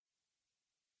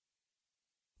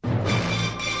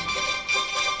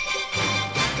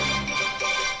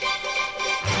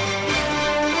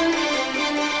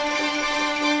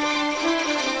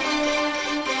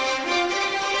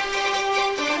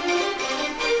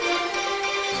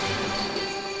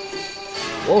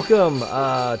Welcome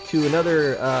to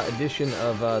another edition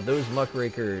of Those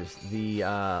Muckrakers, the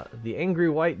angry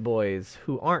white boys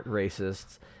who aren't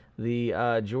racists, the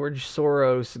George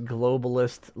Soros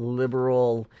globalist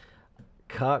liberal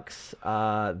cucks,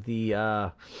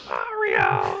 Mario!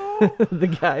 the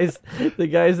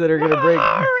guys that are gonna break.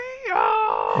 I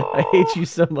Mario! hate you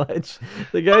so much.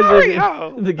 The guys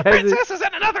Mario! the The guys that, princess is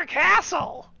in another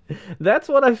castle! That's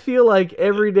what I feel like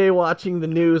every day watching the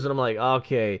news, and I'm like,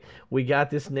 okay, we got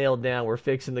this nailed down. We're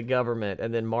fixing the government,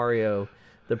 and then Mario,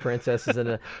 the princess, is in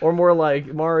a, or more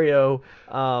like Mario,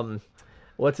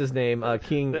 what's his name?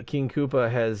 King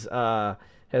Koopa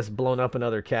has blown up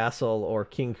another castle, or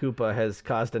King Koopa has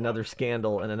caused another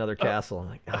scandal in another castle. I'm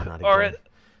like, oh, not Or, again. it,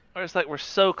 or it's like we're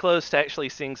so close to actually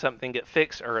seeing something get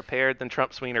fixed or repaired, then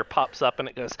Trump Sweener pops up and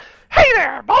it goes, "Hey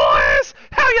there, boys!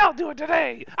 How y'all doing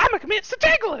today? I'm a commence to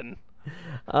jiggling!"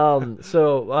 I'm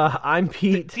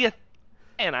Pete. Do you,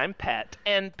 and I'm Pat.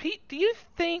 And Pete, do you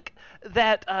think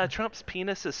that Trump's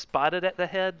penis is spotted at the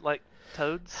head like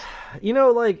Toad's?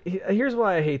 Here's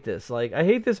why I hate this. Like, I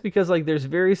hate this because, like, there's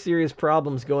very serious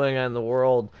problems going on in the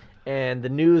world, and the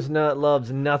news loves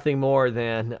nothing more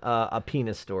than a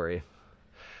penis story.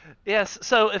 Yes.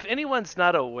 So if anyone's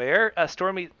not aware,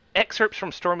 Stormy excerpts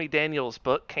from Stormy Daniels'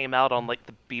 book came out on like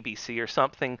the BBC or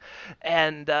something,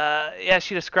 and yeah,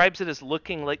 she describes it as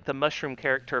looking like the mushroom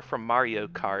character from Mario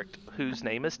Kart, whose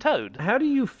name is Toad. How do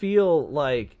you feel,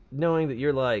 like, knowing that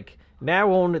you're, like,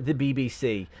 now on the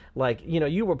BBC? Like,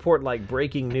 you report, like,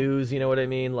 breaking news, you know what I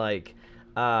mean? Like,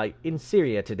 in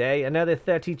Syria today, another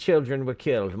 30 children were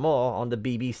killed, more on the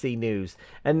BBC News.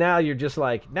 And now you're just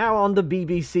like, now on the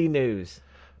BBC News,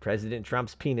 President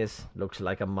Trump's penis looks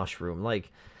like a mushroom.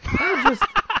 Like,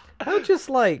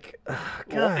 like, What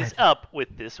God, is up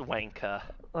with this wanker?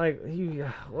 like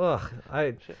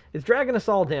it's dragging us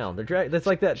all down. That's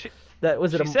like that. She, That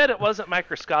was it. she said it wasn't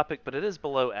microscopic, but it is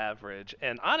below average.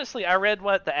 And honestly, I read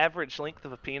what the average length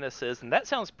of a penis is, and that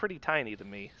sounds pretty tiny to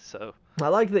me. So I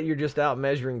like that you're just out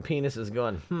measuring penises,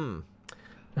 going,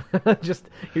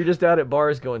 you're just out at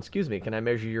bars going, excuse me, can I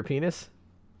measure your penis?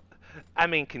 I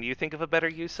mean, can you think of a better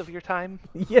use of your time?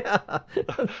 Yeah.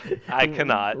 I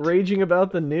cannot. Raging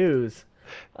about the news.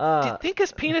 Do you think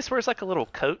his penis wears like a little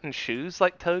coat and shoes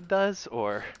like Toad does,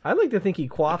 or? I like to think he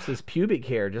quaffs his pubic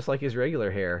hair just like his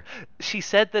regular hair. She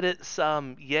said that it's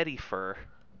Yeti fur.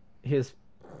 His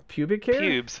pubic hair?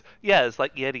 Pubes. Yeah, it's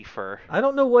like Yeti fur. I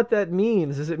don't know what that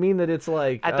means. Does it mean that it's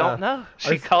like... I don't know.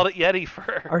 She are, called it Yeti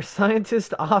fur. are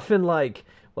scientists often like,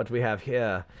 what do we have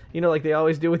here? You know, like they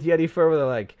always do with Yeti fur, where they're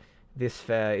like, this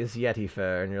fur is Yeti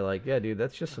fur, and you're like, yeah, dude,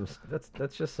 that's just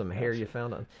some hair you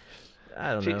found on...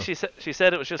 I don't know. She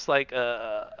said it was just like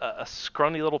a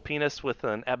scrawny little penis with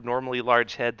an abnormally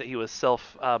large head that he was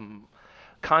self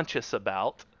conscious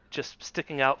about, just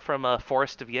sticking out from a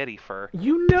forest of Yeti fur.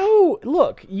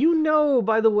 Look,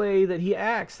 by the way that he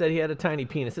acts that he had a tiny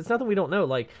penis. It's not that we don't know,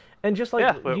 like, and just like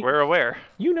Yeah, we're aware.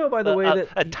 By the way that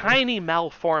A tiny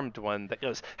malformed one that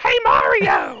goes, "Hey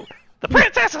Mario, the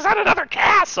princess is at another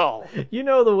castle."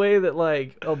 the way that,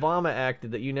 like, Obama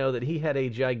acted, that that he had a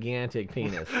gigantic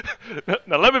penis.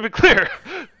 Now let me be clear.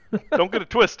 Don't get it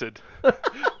twisted.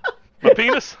 My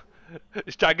penis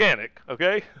is gigantic,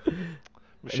 okay?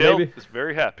 Michelle Maybe. is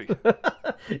very happy. Because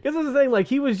that's the thing, like,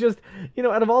 he was just,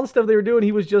 out of all the stuff they were doing,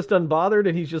 he was just unbothered,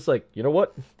 and he's just like, you know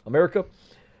what, America,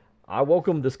 I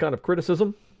welcome this kind of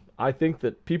criticism. I think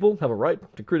that people have a right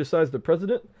to criticize the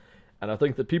president, and I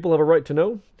think that people have a right to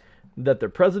know that their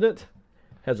president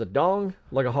has a dong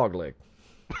like a hog leg.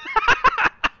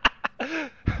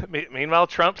 Meanwhile,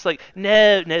 Trump's like,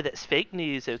 no, that's fake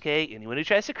news, okay? Anyone who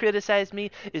tries to criticize me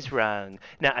is wrong.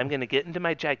 Now, I'm going to get into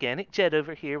my gigantic jet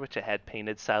over here, which I had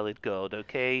painted solid gold,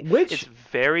 okay? It's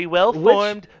very well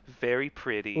formed, very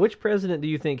pretty. Which president do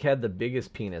you think had the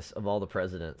biggest penis of all the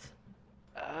presidents?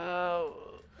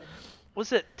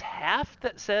 Was it Taft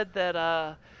that said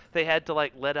that they had to,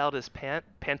 like, let out his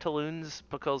pantaloons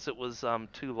because it was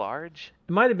too large?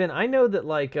 It might have been. I know that,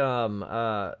 like,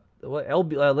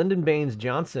 Lyndon Baines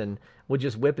Johnson would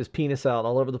just whip his penis out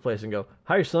all over the place and go,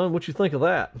 "Hi, son, what you think of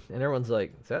that?" And everyone's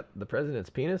like, "Is that the president's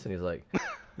penis?" And he's like,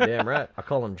 "Damn right. I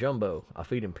call him Jumbo. I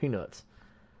feed him peanuts."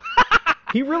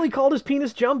 He really called his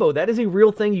penis Jumbo. That is a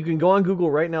real thing. You can go on Google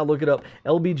right now, look it up.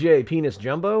 LBJ penis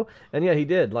Jumbo. And yeah, he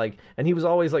did. Like, and he was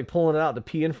always, like, pulling it out to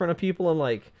pee in front of people, and,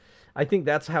 like, I think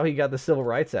that's how he got the Civil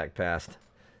Rights Act passed.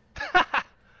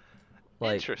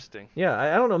 Like, interesting. Yeah,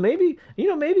 I don't know. Maybe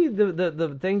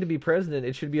the thing to be president,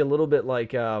 it should be a little bit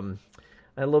like a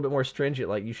little bit more stringent.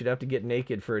 Like, you should have to get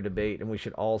naked for a debate, and we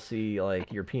should all see,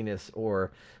 like, your penis,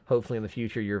 or hopefully in the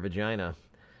future your vagina,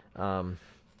 to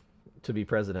be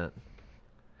president.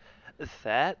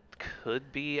 That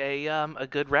could be a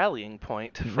good rallying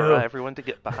point for No. everyone to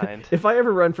get behind. If I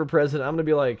ever run for president, I'm gonna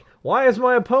be like, why is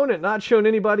my opponent not showing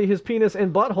anybody his penis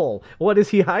and butthole? What is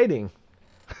he hiding?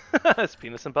 His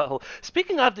penis and butthole.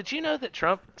 Speaking of, did you know that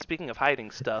Trump, speaking of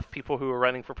hiding stuff, people who are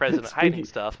running for president hiding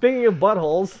stuff, Speaking of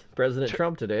buttholes, President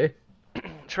Trump today.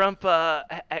 Trump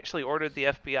actually ordered the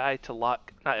FBI to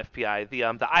lock, not FBI, the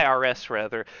IRS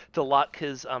rather, to lock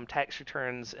his tax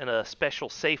returns in a special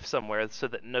safe somewhere so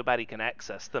that nobody can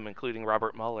access them, including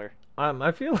Robert Mueller.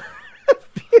 I feel I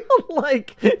feel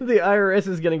like the IRS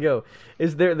is gonna go.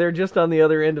 They're just on the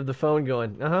other end of the phone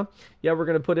going, yeah, we're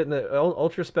gonna put it in the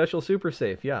ultra special super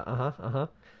safe. Yeah,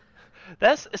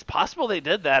 It's possible they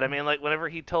did that. I mean, like whenever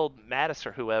he told Mattis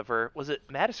or whoever, was it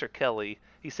Mattis or Kelly?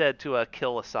 He said to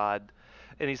kill Assad,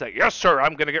 and he's like, "Yes, sir,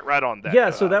 I'm gonna get right on that."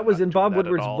 Yeah, so that I'm was not in doing Bob that at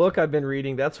Woodward's all. book I've been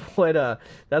reading. That's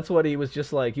what he was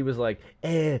just like. He was like,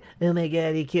 oh my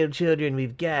God, he killed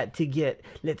children.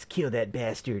 Let's kill that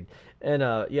bastard. And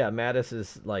yeah, Mattis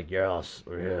is like, yes,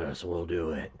 we'll do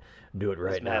it. Do it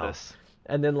right It's now. Mattis.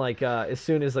 And then like as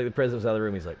soon as like the president was out of the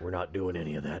room, he's like, we're not doing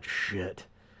any of that shit.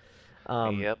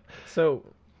 Yep. So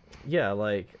yeah,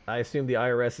 like I assume the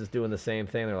IRS is doing the same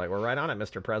thing. They're like, we're right on it,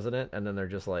 Mr. President, and then they're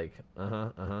just like,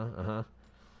 because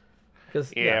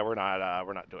Yeah, we're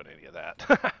not doing any of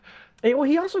that. Hey, well,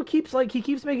 he also keeps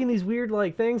making these weird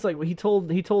like things. Like he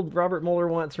told Robert Mueller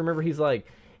once. Remember, he's like,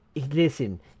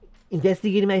 listen,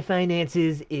 investigating my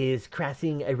finances is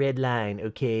crossing a red line.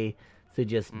 Okay, so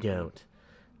just don't.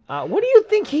 What do you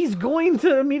think he's going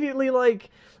to immediately like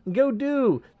go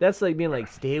do? That's like being like,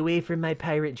 stay away from my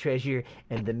pirate treasure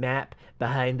and the map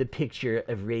behind the picture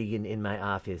of Reagan in my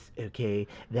office. Okay,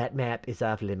 that map is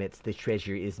off limits. The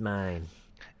treasure is mine.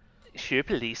 Sure,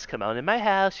 police, come on in my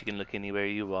house. You can look anywhere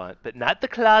you want, but not the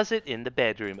closet in the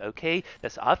bedroom, okay?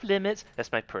 That's off limits.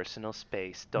 That's my personal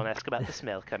space. Don't ask about the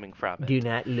smell coming from it. Do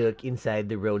not look inside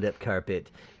the rolled up carpet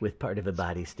with part of a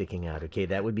body sticking out, okay?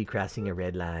 That would be crossing a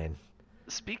red line.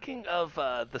 Speaking of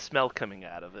the smell coming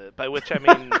out of it, by which I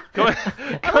mean going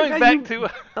how back to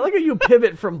I like how you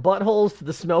pivot from buttholes to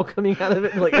the smell coming out of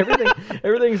it. Like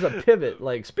everything's a pivot.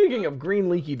 Like, speaking of green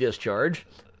leaky discharge.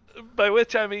 by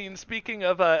which I mean speaking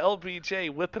of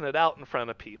LBJ whipping it out in front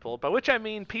of people, by which I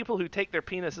mean people who take their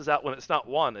penises out when it's not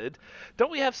wanted.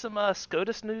 Don't we have some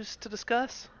SCOTUS news to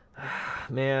discuss?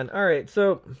 Man, all right.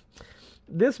 So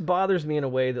this bothers me in a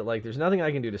way that like there's nothing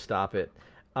I can do to stop it.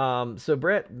 So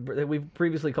Brett, we've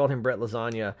previously called him Brett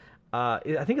Lasagna. I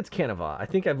think it's Canova. I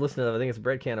think I've listened to it. I think it's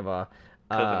Brett Canova.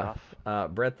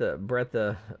 Brett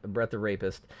the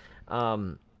rapist.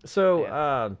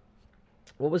 Yeah.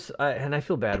 What was and I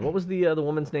feel bad. What was the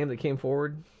woman's name that came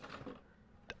forward?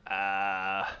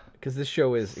 Because this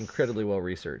show is incredibly well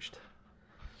researched.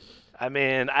 I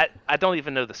mean, I don't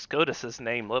even know the SCOTUS's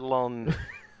name, let alone.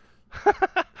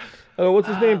 Oh, what's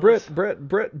his name? Brett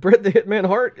the Hitman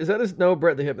Hart? Is that his? No,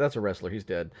 Brett the Hit. That's a wrestler. He's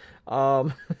dead.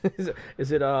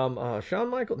 Is it Shawn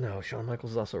Michaels? No, Shawn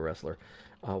Michaels is also a wrestler.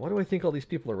 Why do I think all these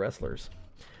people are wrestlers?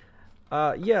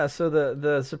 Yeah. So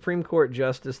the Supreme Court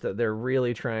justice that they're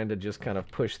really trying to just kind of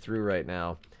push through right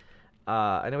now.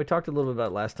 I know we talked a little bit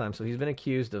about it last time. So he's been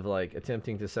accused of like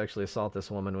attempting to sexually assault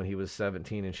this woman when he was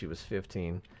 17 and she was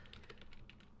 15.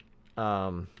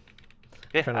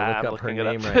 Yeah, Trying to I'm look up her looking it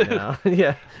name up. right now.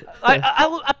 Yeah.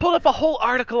 I pulled up a whole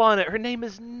article on it. Her name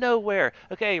is nowhere.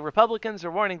 Okay, Republicans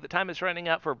are warning that time is running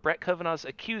out for Brett Kavanaugh's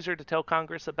accuser to tell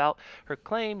Congress about her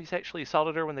claim he sexually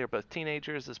assaulted her when they were both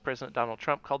teenagers, as President Donald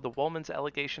Trump called the woman's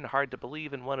allegation hard to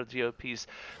believe and one of GOP's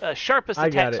sharpest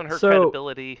attacks on her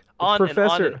credibility. On and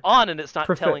on and on, and it's not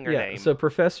telling her name. So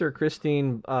Professor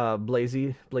Christine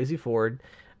Blasey Ford.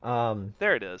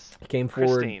 There it is. Came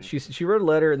forward. Christine. She wrote a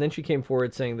letter, and then she came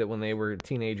forward saying that when they were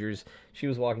teenagers, she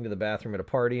was walking to the bathroom at a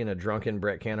party, and a drunken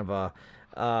Brett Canova,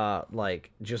 like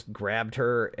just grabbed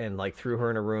her and like threw her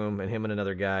in a room, and him and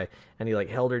another guy, and he like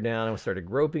held her down and started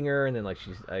groping her, and then like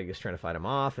she's I guess trying to fight him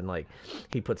off, and like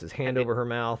he puts his hand over her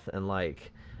mouth and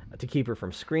like to keep her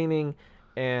from screaming,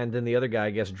 and then the other guy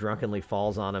I guess drunkenly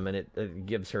falls on him, and it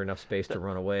gives her enough space to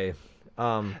run away.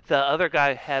 The other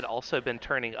guy had also been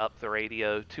turning up the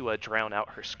radio to drown out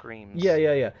her screams.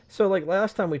 Yeah. So like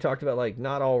last time we talked about like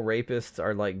not all rapists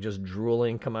are like just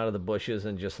drooling, come out of the bushes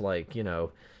and just like, you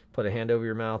know, put a hand over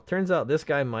your mouth. Turns out this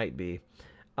guy might be.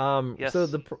 Yes. So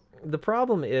the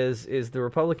problem is the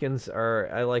Republicans are,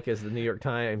 I like as the New York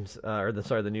Times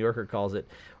the New Yorker calls it,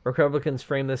 Republicans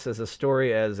frame this as a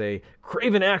story as a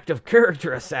craven act of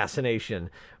character assassination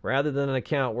rather than an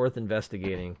account worth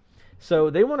investigating.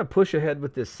 So they want to push ahead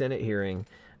with this Senate hearing,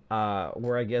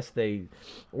 where I guess they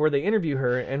interview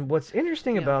her. And what's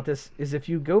interesting about this is if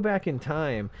you go back in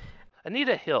time,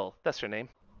 Anita Hill, that's her name.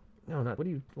 No, not. What do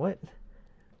you? What?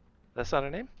 That's not her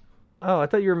name? Oh, I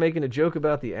thought you were making a joke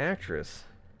about the actress.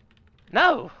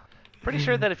 No. Pretty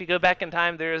sure that if you go back in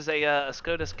time, there's a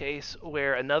SCOTUS case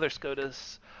where another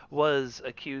SCOTUS was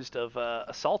accused of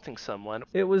assaulting someone.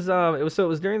 It was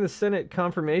during the Senate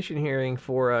confirmation hearing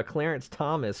for Clarence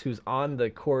Thomas, who's on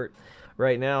the court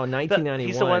right now in He's the one.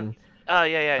 1991. Oh,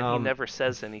 yeah. And he Um, never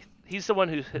says any. He's the one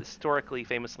who historically,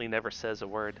 famously, never says a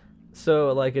word.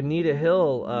 So, like, Anita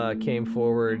Hill came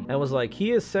forward and was like,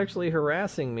 he is sexually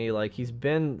harassing me. Like, he's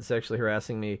been sexually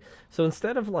harassing me. So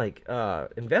instead of, like,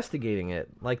 investigating it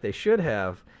like they should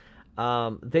have,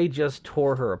 they just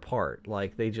tore her apart.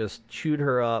 Like, they just chewed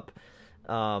her up.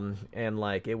 And,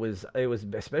 like, it was,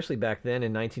 especially back then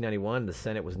in 1991, the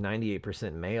Senate was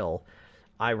 98% male.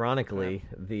 Ironically,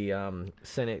 the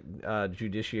Senate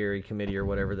Judiciary Committee or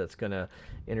whatever that's going to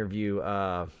interview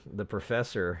the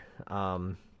professor,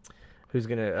 who's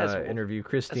going to interview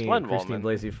Christine woman,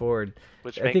 Blasey Ford.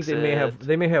 which I think makes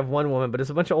they may have one woman, but it's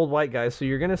a bunch of old white guys. So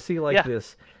you're going to see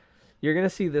this. You're going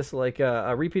to see this like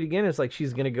a repeat again. It's like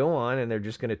she's going to go on and they're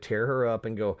just going to tear her up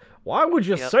and go, why would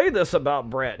you say this about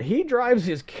Brett? He drives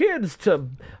his kids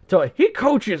he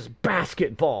coaches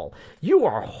basketball. You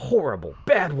are horrible,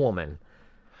 bad woman.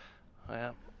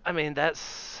 Well, I mean, I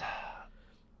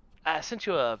sent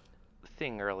you a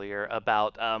thing earlier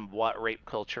about what rape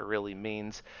culture really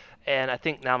means, and I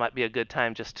think now might be a good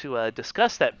time just to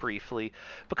discuss that briefly,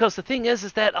 because the thing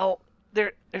is that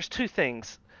there's two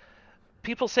things.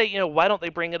 People say, why don't they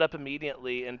bring it up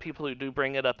immediately? And people who do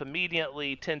bring it up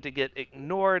immediately tend to get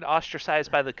ignored,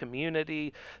 ostracized by the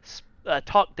community,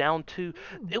 talked down to.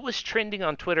 It was trending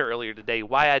on Twitter earlier today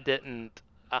why I didn't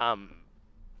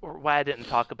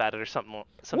talk about it or something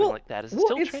like that. Is it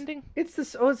still trending? It's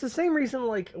the same reason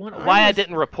like I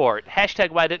didn't report. Hashtag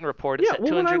why I didn't report. It's at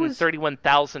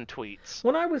 231,000 tweets.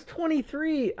 When I was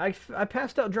 23, I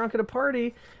passed out drunk at a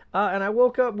party, and I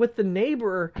woke up with the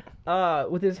neighbor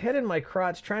with his head in my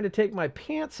crotch trying to take my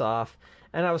pants off.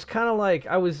 And I was kind of like,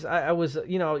 I was, I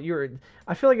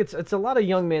feel like it's a lot of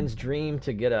young men's dream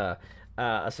to get a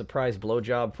surprise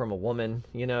blowjob from a woman,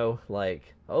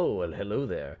 like, oh, well, hello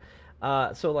there.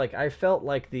 So like I felt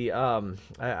like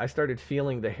I started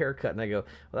feeling the haircut and I go,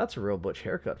 well, that's a real butch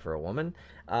haircut for a woman.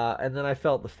 And then I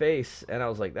felt the face and I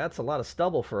was like, that's a lot of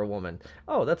stubble for a woman.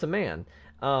 Oh, that's a man.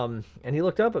 And he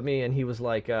looked up at me and he was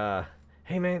like,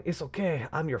 hey man, it's okay.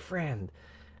 I'm your friend.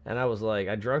 And I was like,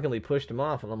 I drunkenly pushed him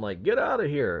off and I'm like, get out of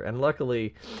here. And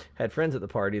luckily had friends at the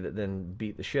party that then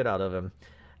beat the shit out of him.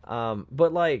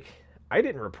 But like, I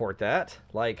didn't report that.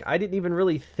 Like, I didn't even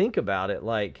really think about it.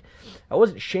 Like, I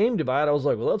wasn't shamed by it. I was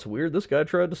like, well, that's weird. This guy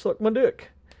tried to suck my dick.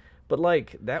 But,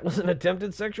 like, that was an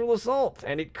attempted sexual assault,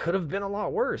 and it could have been a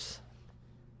lot worse.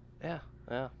 Yeah.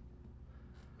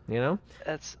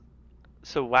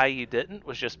 So why you didn't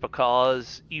was just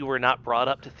because you were not brought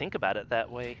up to think about it that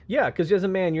way. Yeah, because as a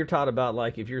man, you're taught about,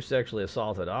 like, if you're sexually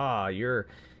assaulted,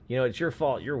 it's your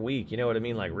fault. You're weak. You know what I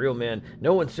mean? Like real men.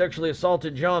 No one sexually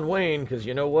assaulted John Wayne because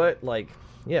you know what? Like,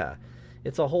 yeah,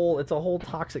 it's a whole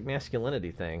toxic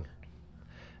masculinity thing.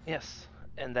 Yes,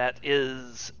 and that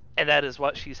is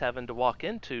what she's having to walk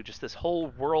into. Just this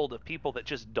whole world of people that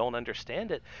just don't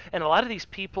understand it, and a lot of these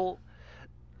people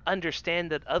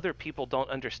understand that other people don't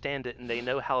understand it, and they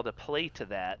know how to play to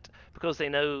that because they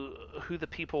know who the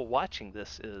people watching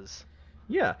this is.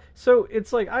 Yeah, so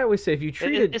it's like I always say, if you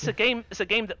treat it, it's a game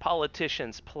that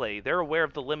politicians play. They're aware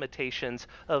of the limitations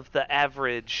of the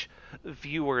average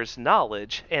viewer's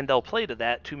knowledge, and they'll play to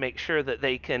that to make sure that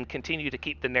they can continue to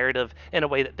keep the narrative in a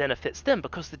way that benefits them,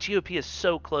 because the GOP is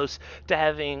so close to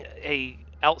having a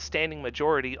outstanding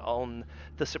majority on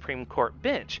the Supreme Court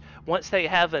bench. Once they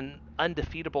have an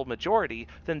undefeatable majority,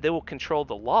 then they will control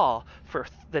the law for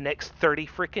the next 30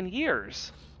 freaking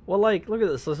years. Well, like, look at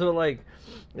this. So, like,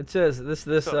 it says this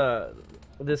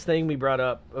thing we brought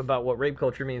up about what rape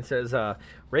culture means says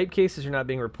rape cases are not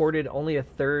being reported. Only a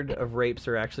third of rapes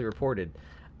are actually reported.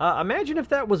 Imagine if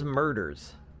that was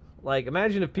murders. Like,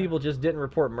 imagine if people just didn't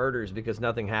report murders because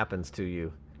nothing happens to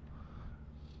you.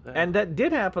 And that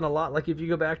did happen a lot. Like, if you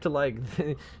go back to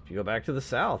the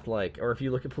South, like, or if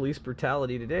you look at police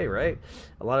brutality today, right?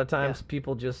 A lot of times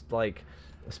people just like,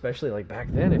 especially like back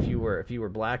then, if you were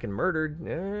black and murdered,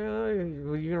 you're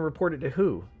gonna report it to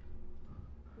who?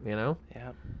 Yeah.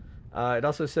 It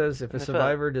also says if a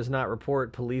survivor does not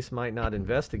report, police might not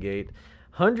investigate.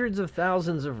 Hundreds of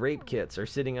thousands of rape kits are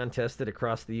sitting untested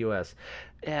across the U.S.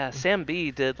 Yeah, Sam B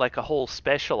did like a whole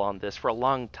special on this for a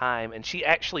long time, and she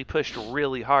actually pushed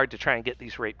really hard to try and get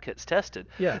these rape kits tested.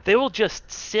 Yeah. They will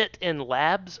just sit in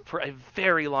labs for a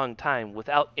very long time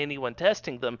without anyone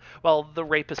testing them, while the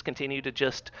rapists continue to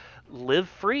just live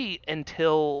free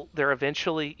until they're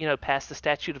eventually, past the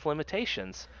statute of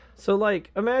limitations. So, like,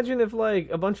 imagine if,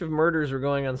 like, a bunch of murders were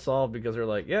going unsolved because they're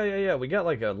like, yeah, we got,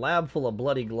 like, a lab full of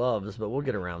bloody gloves, but we'll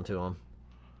get around to them.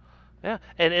 Yeah,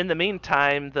 and in the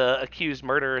meantime, the accused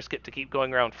murderers get to keep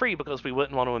going around free because we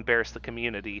wouldn't want to embarrass the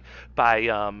community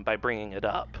by bringing it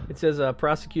up. It says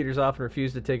prosecutors often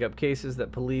refuse to take up cases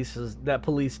that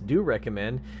police do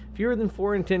recommend. Fewer than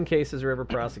 4 in 10 cases are ever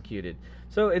prosecuted.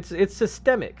 So it's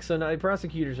systemic. So now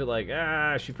prosecutors are like,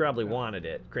 she probably wanted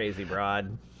it. Crazy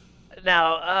broad.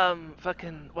 Now,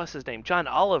 fucking, what's his name? John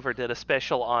Oliver did a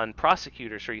special on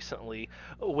prosecutors recently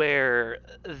where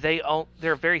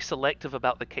they're very selective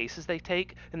about the cases they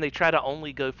take, and they try to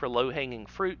only go for low-hanging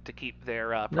fruit to keep their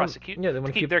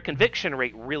their conviction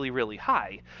rate really, really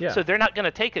high. Yeah. So they're not going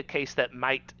to take a case that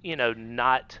might,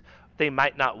 they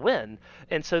might not win,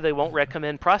 and so they won't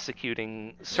recommend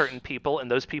prosecuting certain people, and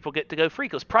those people get to go free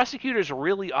because prosecutors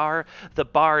really are the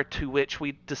bar to which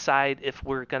we decide if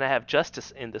we're going to have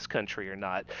justice in this country or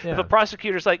not. Yeah. If a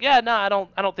prosecutor's like, I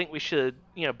don't think we should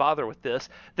bother with this,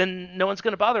 then no one's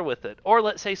going to bother with it. Or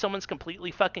let's say someone's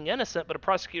completely fucking innocent, but a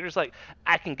prosecutor's like,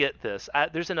 I can get this.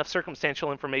 There's enough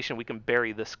circumstantial information, we can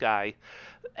bury this guy.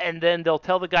 And then they'll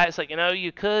tell the guy, it's like,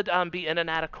 you could be in and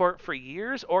out of court for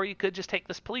years, or you could just take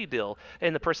this plea deal.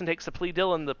 And the person takes the plea deal,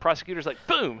 and the prosecutor's like,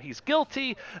 boom, he's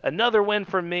guilty. Another win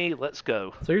for me. Let's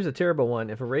go. So here's a terrible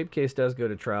one. If a rape case does go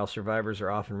to trial, survivors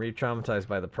are often re-traumatized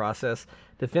by the process.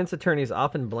 Defense attorneys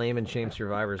often blame and shame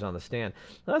survivors on the stand.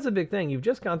 Now, that's a big thing. You've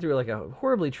just gone through like a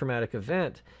horribly traumatic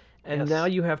event, and now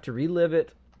you have to relive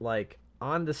it like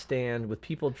on the stand with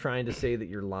people trying to say that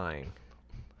you're lying.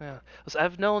 Yeah, so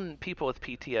I've known people with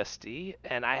PTSD,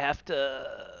 and I have to,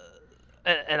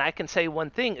 and I can say one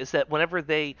thing is that whenever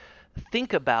they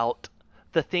think about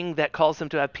the thing that caused them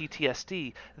to have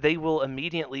PTSD, they will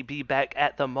immediately be back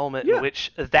at the moment in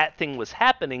which that thing was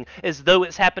happening, as though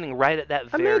it's happening right at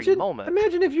that very moment.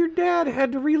 Imagine if your dad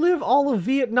had to relive all of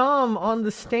Vietnam on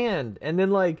the stand, and then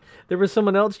like there was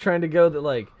someone else trying to go that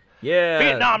like, yeah,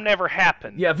 Vietnam never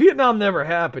happened. Yeah, Vietnam never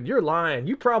happened. You're lying.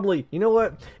 You probably, you know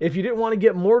what? If you didn't want to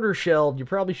get mortar shelled, you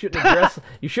probably shouldn't have dressed.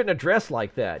 You shouldn't have dressed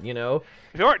like that. If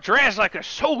you weren't dressed like a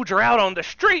soldier out on the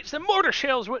streets, then mortar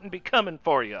shells wouldn't be coming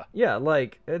for you. Yeah,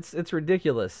 like it's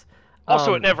ridiculous.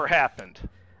 Also, it never happened.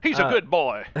 He's a good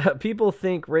boy. People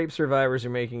think rape survivors are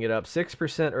making it up.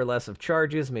 6% or less of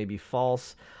charges may be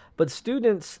false. But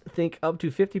students think up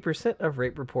to 50% of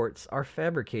rape reports are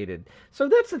fabricated. So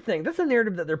that's the thing. That's the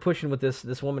narrative that they're pushing with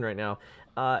this woman right now.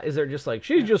 Is they're just like,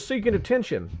 she's just seeking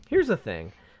attention. Here's the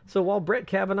thing. So while Brett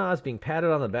Kavanaugh is being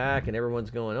patted on the back and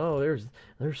everyone's going, oh,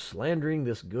 they're slandering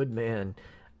this good man,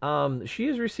 she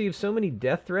has received so many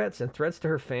death threats and threats to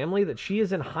her family that she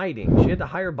is in hiding. She had to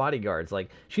hire bodyguards. Like,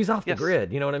 she's off the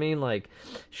grid. You know what I mean? Like,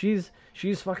 she's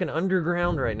fucking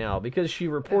underground right now because she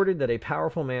reported that a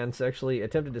powerful man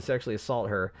attempted to sexually assault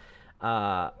her.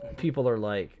 People are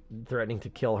like threatening to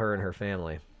kill her and her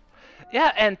family.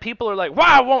 Yeah, and people are like,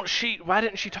 why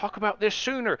didn't she talk about this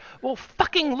sooner? Well,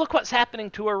 fucking look what's happening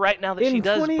to her right now that she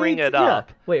does bring it up.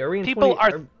 Yeah. Wait, are we in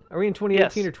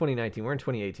 2018 or 2019? We're in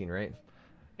 2018, right?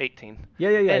 18. Yeah.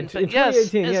 In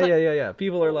 2018, yeah.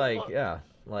 People are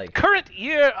like, current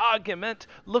year argument,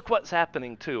 look what's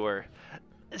happening to her.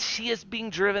 She is being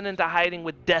driven into hiding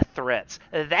with death threats.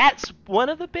 That's one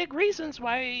of the big reasons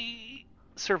why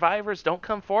survivors don't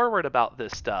come forward about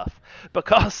this stuff.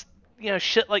 Because,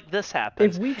 shit like this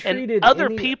happens. If we treated other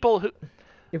people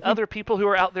who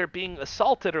are out there being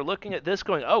assaulted are looking at this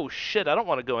going, oh shit, I don't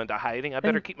want to go into hiding. I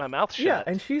better keep my mouth shut. Yeah,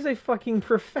 and she's a fucking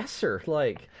professor,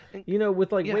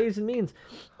 with ways and means.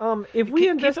 If we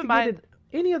investigated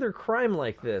any other crime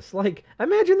like this,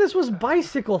 imagine this was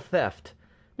bicycle theft.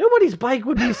 Nobody's bike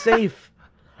would be safe.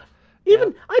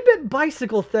 I bet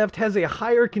bicycle theft has a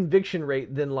higher conviction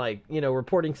rate than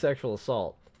reporting sexual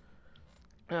assault.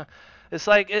 Yeah. It's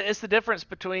the difference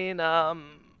between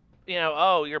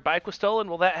your bike was stolen.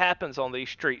 Well, that happens on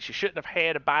these streets. You shouldn't have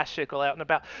had a bicycle out and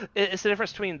about. It's the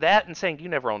difference between that and saying you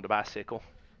never owned a bicycle.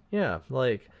 Yeah,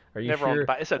 are you never sure? Owned a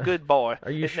bike. It's a good boy.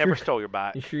 Are you never stole your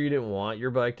bike. You sure you didn't want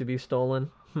your bike to be stolen?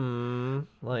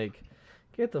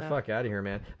 Get the fuck out of here,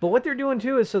 man. But what they're doing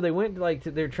too is they went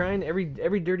they're trying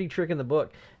every dirty trick in the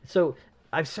book. So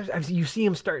you see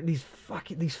him start these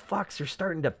fucks are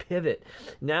starting to pivot.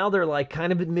 Now they're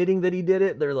kind of admitting that he did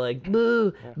it. They're like,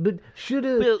 boo, but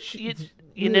shoulda.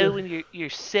 you know, when you're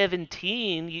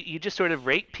 17, you just sort of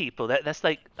rape people. That's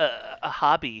like a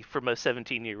hobby for most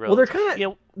 17-year Well, they're olds. kind of You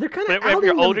know, they're kind of whenever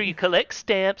you're outing older, them. you collect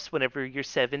stamps. Whenever you're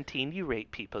 17, you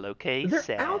rape people. Okay,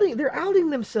 sad. They're outing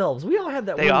themselves.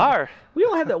 They are. We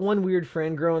all had that one weird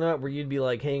friend growing up where you'd be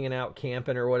like hanging out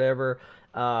camping or whatever,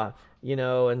 and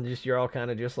just you're all kind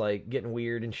of just like getting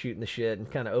weird and shooting the shit and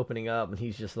kind of opening up, and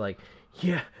he's just like,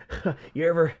 yeah, you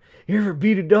ever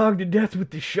beat a dog to death with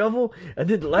the shovel and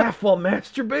then laugh while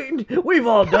masturbating? We've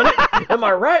all done it. Am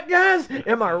I right, guys?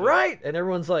 Am I right? And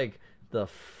everyone's like, the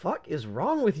fuck is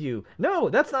wrong with you? No,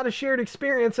 that's not a shared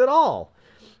experience at all.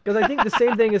 Because I think the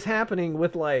same thing is happening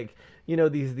with like,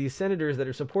 these senators that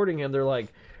are supporting him. They're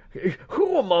like,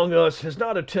 who among us has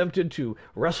not attempted to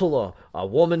wrestle a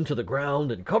woman to the ground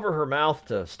and cover her mouth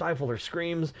to stifle her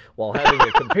screams while having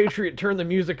a compatriot turn the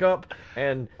music up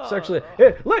and sexually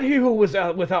let he who was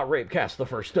out without rape cast the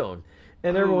first stone?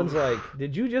 And everyone's like,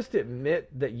 did you just admit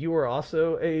that you were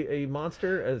also a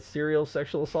monster, a serial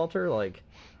sexual assaulter? Like,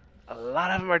 A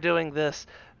lot of them are doing this.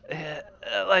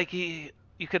 Like you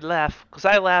could laugh, because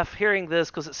I laugh hearing this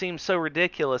because it seems so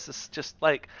ridiculous. It's just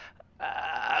like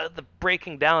the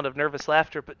breaking down of nervous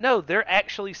laughter. But no, they're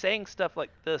actually saying stuff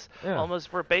like this, almost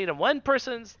verbatim. One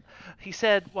person's, he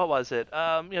said, what was it?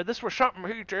 This was something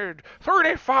he did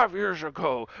 35 years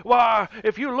ago. Why,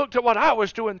 if you looked at what I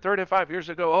was doing 35 years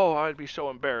ago, oh, I'd be so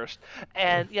embarrassed.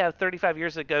 And 35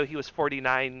 years ago, he was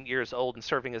 49 years old and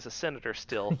serving as a senator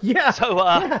still. Yeah. So,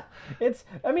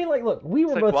 look, we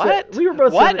were both. What? We were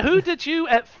both. What? Who did you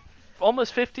at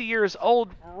almost 50 years old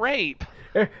rape?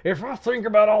 If I think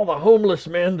about all the homeless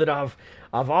men that I've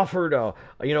offered a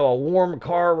warm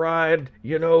car ride,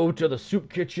 to the soup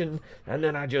kitchen, and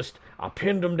then I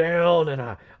pinned them down,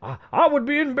 and I would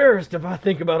be embarrassed if I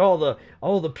think about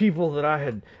all the people that I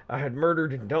had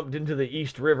murdered and dumped into the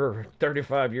East River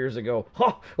 35 years ago.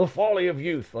 Ha! The folly of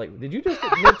youth. Like, did you just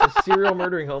admit to serial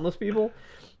murdering homeless people?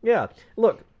 Yeah.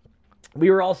 Look,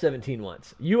 we were all 17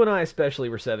 once. You and I especially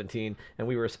were 17, and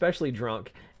we were especially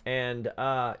drunk. And,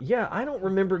 I don't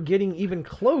remember getting even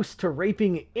close to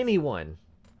raping anyone.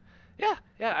 Yeah,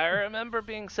 I remember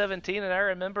being 17, and I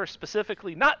remember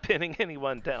specifically not pinning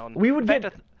anyone down. We would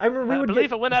get. I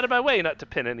believe I went out of my way not to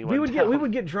pin anyone down. We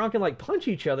would get drunk and like punch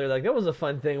each other. Like, that was a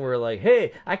fun thing. Where like,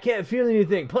 hey, I can't feel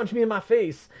anything. Punch me in my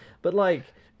face. But like,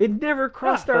 it never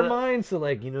crossed our minds. So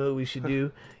like, you know what we should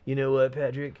do? You know what,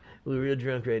 Patrick? We're real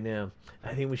drunk right now.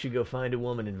 I think we should go find a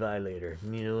woman and violate her.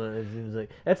 You know what? It seems like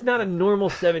that's not a normal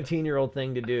 17-year-old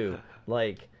thing to do.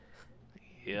 Like,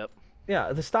 yep.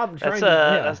 Yeah, stop trying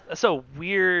that's a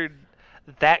weird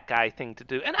that guy thing to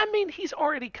do. And I mean, he's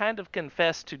already kind of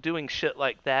confessed to doing shit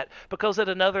like that, because at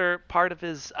another part of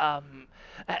his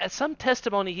at some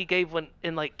testimony he gave when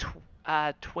in like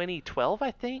 2012,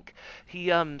 I think,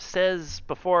 he says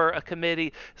before a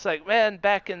committee, it's like, man,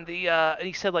 back in the and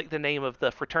he said like the name of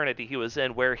the fraternity he was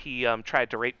in where he tried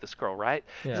to rape this girl, right?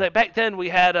 Yeah. He's like, back then we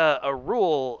had a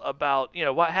rule about,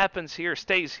 what happens here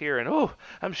stays here, and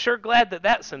I'm sure glad that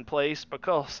that's in place,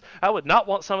 because I would not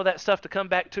want some of that stuff to come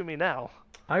back to me now.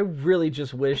 I really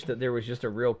just wish that there was just a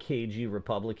real cagey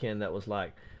Republican that was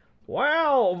like,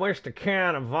 well, Mr.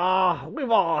 Canova, we've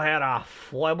all had our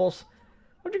foibles.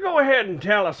 Why don't you go ahead and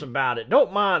tell us about it?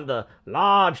 Don't mind the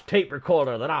large tape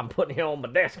recorder that I'm putting here on my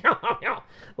desk.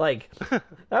 Like,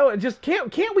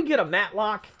 can't we get a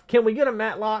Matlock? Can we get a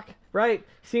Matlock? Right?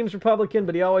 Seems Republican,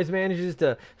 but he always manages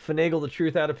to finagle the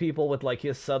truth out of people with like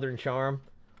his Southern charm.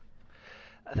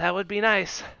 That would be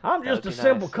nice. I'm just a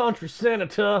simple country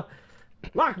senator,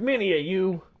 like many of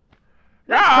you.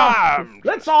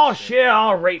 Let's all share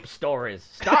our rape stories.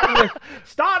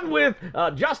 Starting with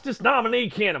Justice nominee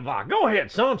Canova. Go ahead,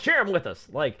 son. Share them with us.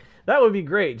 Like, that would be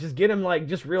great. Just get him, like,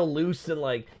 just real loose and,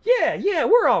 like, yeah,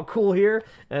 we're all cool here.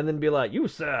 And then be like, you,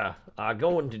 sir, are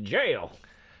going to jail.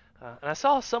 And I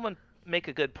saw someone make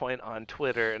a good point on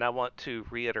Twitter, and I want to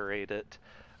reiterate it,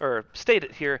 or state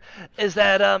it here, is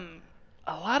that a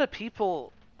lot of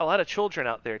people... a lot of children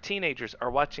out there, teenagers, are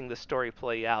watching this story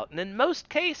play out. And in most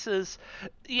cases,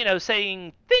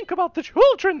 saying, think about the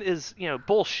children is,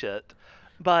 bullshit.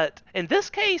 But in this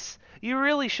case, you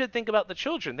really should think about the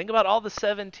children. Think about all the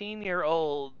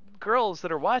 17-year-old girls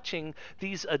that are watching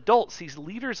these adults, these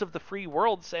leaders of the free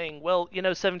world saying, well,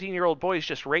 17-year-old boys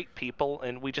just rape people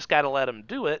and we just got to let them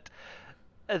do it.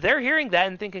 They're hearing that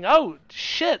and thinking, oh,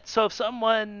 shit, so if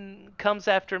someone comes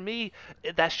after me,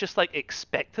 that's just, like,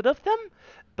 expected of them?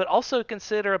 But also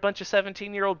consider a bunch of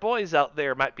 17-year-old boys out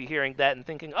there might be hearing that and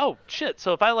thinking, "Oh shit!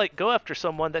 So if I like go after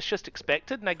someone, that's just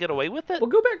expected, and I get away with it." Well,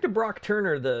 go back to Brock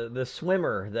Turner, the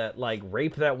swimmer that like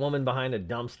raped that woman behind a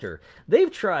dumpster.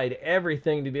 They've tried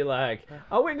everything to be like,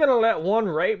 are we gonna let one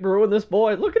rape ruin this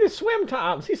boy? Look at his swim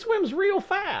times. He swims real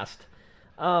fast.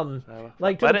 Like to Why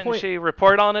the didn't point. she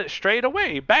report on it straight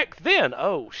away back then?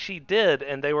 Oh, she did,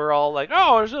 and they were all like,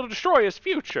 "Oh, it'll destroy his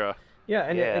future." Yeah,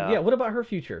 and Yeah. yeah, what about her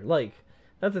future? Like,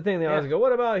 that's the thing. They always Yeah. go,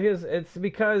 what about his? It's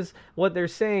because what they're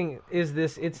saying is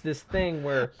this. It's this thing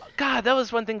where God, that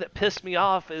was one thing that pissed me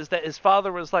off is that his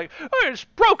father was like, "Oh, it's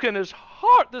broken his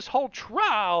heart this whole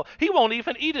trial. He won't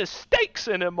even eat his steaks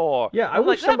anymore." Yeah, I I'm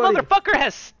wish like, somebody- that motherfucker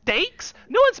has steaks?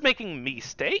 No one's making me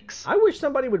steaks. I wish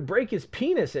somebody would break his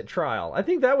penis at trial. I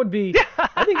think that would be.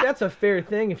 I think that's a fair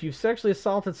thing. If you've sexually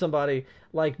assaulted somebody,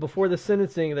 like before the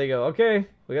sentencing, they go, okay,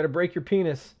 we got to break your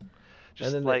penis.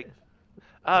 Just then like,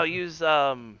 oh, use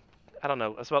I don't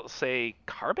know. I was about to say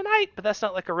carbonite, but that's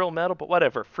not like a real metal. But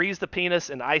whatever. Freeze the penis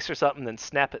in ice or something, then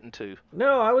snap it in two.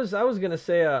 No, I was gonna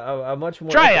say a much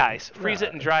more Dry ice. Freeze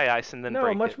it in dry ice and then No, a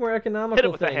break much it. more Hit economical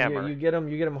it with a thing. hammer. You get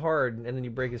him hard, and then you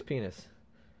break his penis.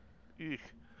 Eek.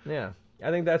 Yeah,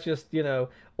 I think that's just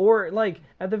or like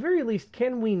at the very least,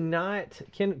 can we not?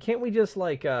 Can't we just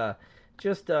like what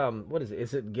is it?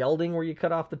 Is it gelding where you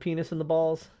cut off the penis and the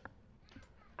balls?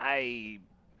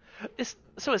 Is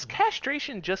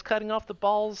castration just cutting off the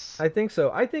balls? I think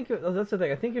so. I think that's the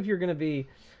thing. I think if you're gonna be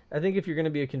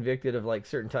convicted of like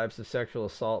certain types of sexual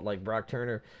assault, like Brock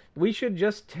Turner, we should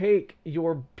just take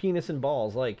your penis and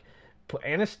balls, like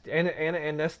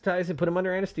anesthetize and put him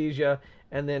under anesthesia,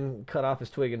 and then cut off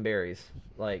his twig and berries.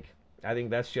 Like I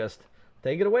think that's just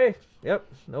take it away. Yep.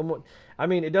 No more. I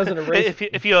mean, it doesn't erase.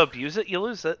 if you abuse it, you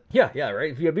lose it. Yeah,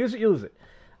 right. If you abuse it, you lose it.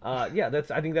 Yeah,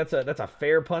 I think that's a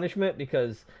fair punishment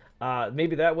because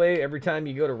maybe that way every time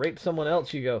you go to rape someone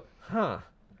else, you go, huh?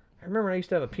 I remember I used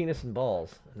to have a penis and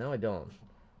balls. Now I don't.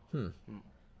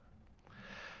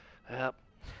 Yep.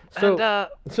 So,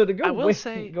 And so to go. I will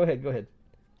say- Go ahead. Go ahead.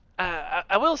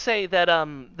 I will say that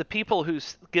the people who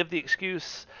give the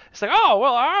excuse, it's like, oh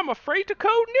well, I'm afraid to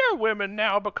go near women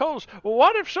now because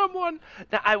what if someone?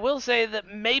 Now I will say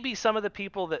that maybe some of the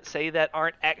people that say that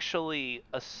aren't actually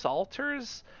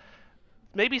assaulters.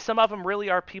 Maybe some of them really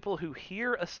are people who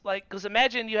hear us, like, because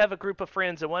imagine you have a group of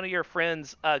friends and one of your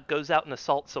friends goes out and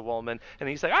assaults a woman, and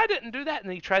he's like, I didn't do that,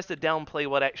 and he tries to downplay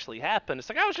what actually happened. It's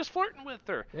like, I was just flirting with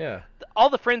her. Yeah. All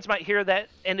the friends might hear that,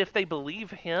 and if they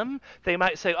believe him, they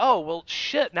might say, oh, well,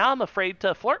 shit, now I'm afraid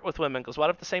to flirt with women, because what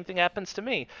if the same thing happens to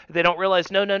me? They don't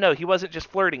realize, no, he wasn't just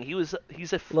flirting.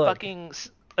 He's a fucking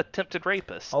attempted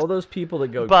rapist. All those people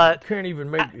that go, But you can't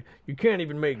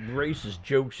even make racist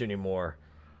jokes anymore.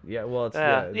 Yeah, well, it's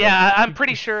I'm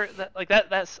pretty sure that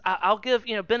that's I'll give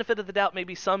benefit of the doubt.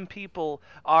 Maybe some people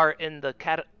are in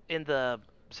the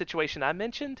situation I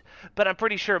mentioned, but I'm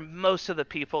pretty sure most of the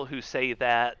people who say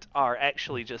that are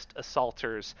actually just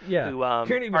assaulters who are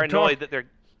annoyed that they're.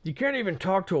 You can't even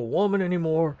talk to a woman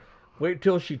anymore. Wait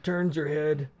till she turns her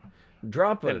head.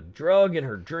 Drop a drug in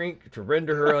her drink to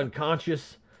render her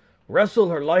unconscious. Wrestle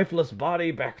her lifeless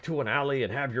body back to an alley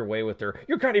and have your way with her.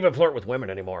 You can't even flirt with women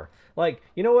anymore. Like,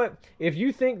 you know what? If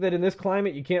you think that in this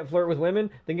climate you can't flirt with women,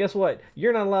 then guess what?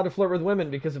 You're not allowed to flirt with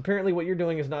women because apparently what you're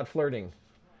doing is not flirting.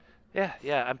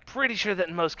 Yeah, I'm pretty sure that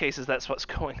in most cases that's what's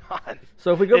going on.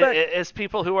 So if we go back, it's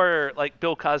people who are like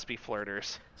Bill Cosby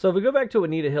flirters. So if we go back to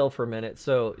Anita Hill for a minute,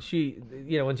 so she,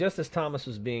 when Justice Thomas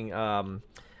was being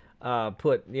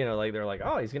put, like they're like,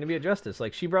 oh, he's going to be a justice.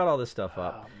 Like she brought all this stuff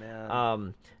up. Oh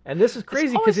man. And this is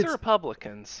crazy because it's the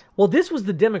Republicans. Well, this was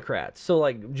the Democrats. So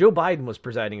like Joe Biden was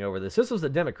presiding over this. This was the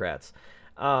Democrats.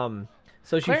 So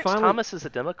she Clarence finally. Thomas is a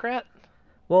Democrat.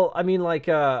 Well, I mean, like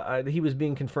he was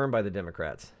being confirmed by the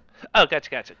Democrats. Oh,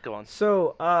 gotcha. Go on.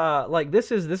 So like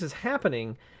this is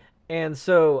happening, and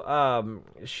so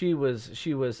she let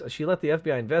the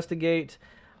FBI investigate.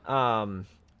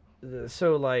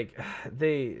 So like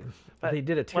they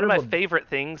did a terrible. One of my favorite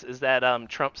things is that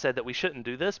Trump said that we shouldn't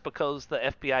do this because the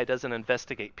FBI doesn't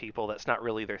investigate people. That's not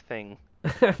really their thing.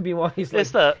 Meanwhile, he's like,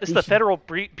 it's the Federal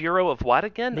Bureau of what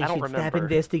again? I don't remember. Stop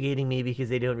investigating me because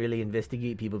they don't really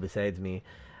investigate people besides me.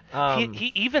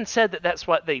 He even said that that's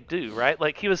what they do, right?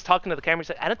 Like he was talking to the camera. He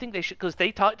said, "I don't think they should," because they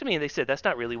talked to me and they said that's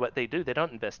not really what they do. They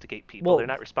don't investigate people. Well, they're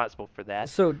not responsible for that.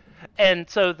 So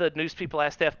the news people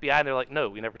asked the FBI, and they're like, "No,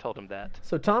 we never told them that."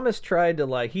 So Thomas tried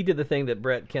to he did the thing that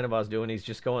Brett Kavanaugh's doing. He's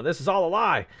just going, "This is all a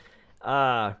lie."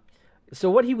 So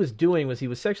what he was doing was he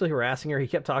was sexually harassing her. He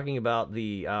kept talking about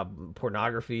the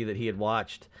pornography that he had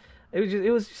watched. It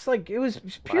was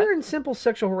just pure and simple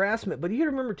sexual harassment. But you got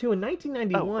to remember too, in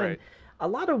 1991. Oh, right. a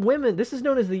lot of women, this is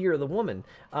known as the year of the woman.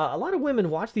 A lot of women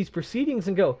watch these proceedings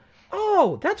and go,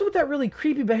 "Oh, that's what that really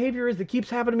creepy behavior is that keeps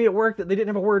happening to me at work that they didn't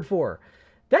have a word for."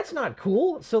 That's not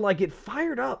cool. So like it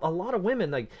fired up a lot of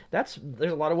women. Like there's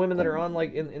a lot of women that are on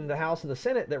like in the House and the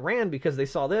Senate that ran because they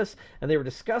saw this and they were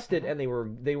disgusted and they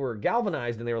were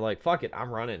galvanized and they were like, "Fuck it,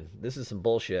 I'm running. This is some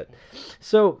bullshit."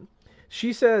 So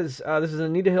she says, this is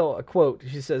Anita Hill, a quote.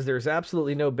 She says, "There's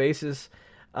absolutely no basis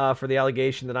for the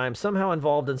allegation that I am somehow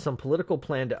involved in some political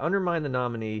plan to undermine the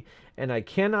nominee, and I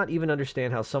cannot even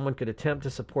understand how someone could attempt to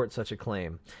support such a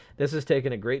claim. This has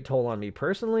taken a great toll on me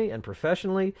personally and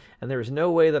professionally, and there is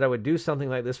no way that I would do something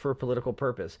like this for a political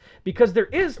purpose. Because there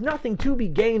is nothing to be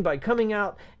gained by coming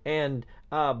out and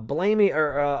blaming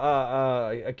or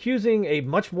accusing a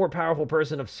much more powerful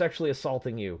person of sexually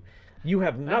assaulting you. You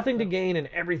have nothing to gain and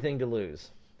everything to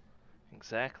lose."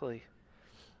 Exactly.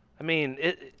 I mean,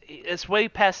 it's way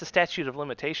past the statute of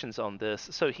limitations on this,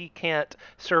 so he can't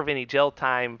serve any jail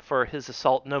time for his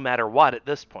assault no matter what at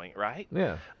this point, right?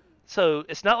 Yeah. So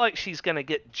it's not like she's going to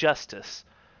get justice,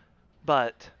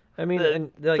 but I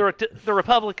mean, the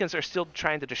Republicans are still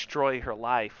trying to destroy her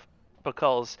life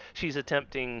because she's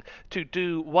attempting to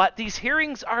do what these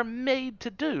hearings are made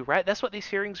to do, right? That's what these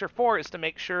hearings are for, is to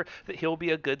make sure that he'll be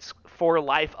a good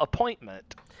for-life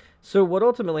appointment. So what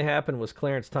ultimately happened was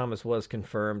Clarence Thomas was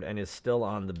confirmed and is still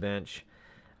on the bench.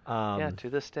 Yeah, to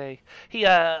this day. He, what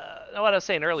I was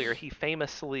saying earlier, he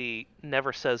famously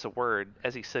never says a word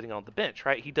as he's sitting on the bench,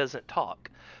 right? He doesn't talk.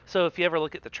 So if you ever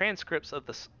look at the transcripts of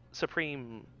the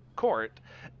Supreme Court,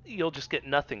 you'll just get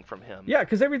nothing from him. Yeah,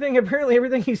 because apparently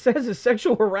everything he says is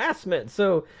sexual harassment.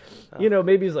 So,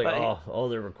 maybe he's like,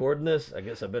 they're recording this? I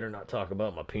guess I better not talk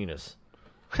about my penis.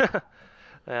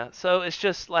 Yeah, so it's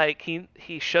just like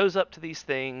he shows up to these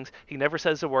things, he never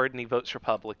says a word, and he votes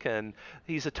Republican.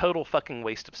 He's a total fucking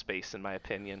waste of space, in my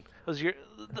opinion.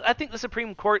 I think the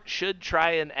Supreme Court should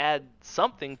try and add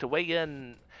something to weigh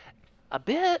in a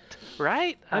bit,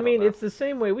 right? I mean, it's the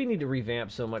same way we need to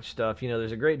revamp so much stuff.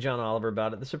 There's a great John Oliver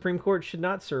about it. The Supreme Court should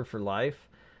not serve for life.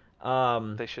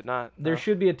 They should not. There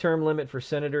should be a term limit for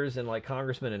senators and like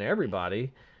congressmen and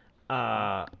everybody.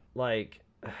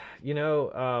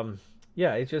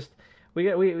 Yeah, it's just we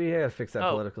gotta fix that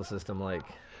political system. Like,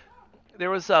 there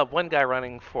was one guy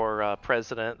running for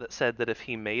president that said that if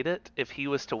he made it, if he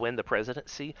was to win the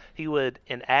presidency, he would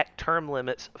enact term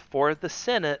limits for the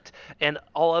Senate and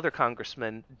all other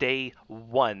congressmen day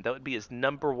one. That would be his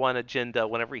number one agenda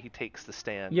whenever he takes the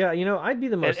stand. Yeah, I'd be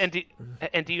the most. And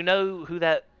do you know who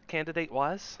that candidate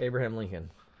was? Abraham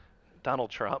Lincoln.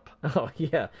 Donald Trump. Oh,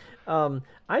 yeah.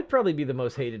 I'd probably be the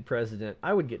most hated president.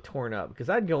 I would get torn up because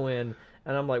I'd go in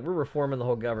and I'm like, we're reforming the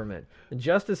whole government. The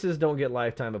justices don't get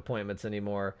lifetime appointments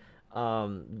anymore.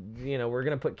 We're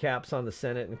gonna put caps on the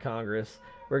Senate and Congress.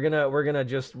 We're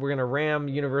gonna ram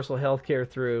universal health care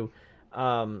through.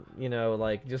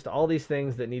 Just all these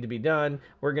things that need to be done.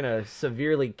 We're gonna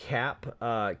severely cap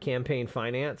campaign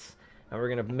finance, and we're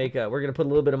gonna put a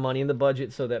little bit of money in the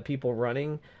budget so that people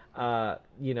running get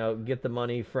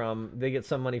they get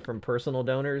some money from personal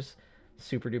donors,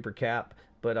 super duper cap,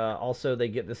 but also they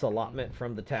get this allotment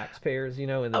from the taxpayers,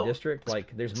 in the district.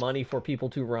 Like, there's money for people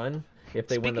to run if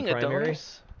they win the primary.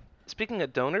 Speaking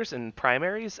of donors and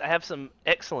primaries, I have some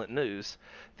excellent news.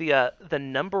 The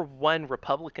number one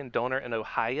Republican donor in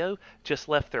Ohio just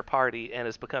left their party and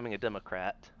is becoming a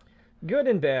Democrat. Good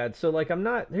and bad. So, like,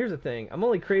 here's the thing. I'm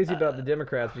only crazy about the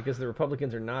Democrats because the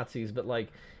Republicans are Nazis, but, like,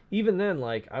 even then,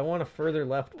 like, I want a further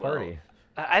left party.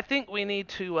 I think we need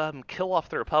to kill off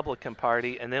the Republican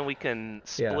Party, and then we can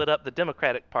split up the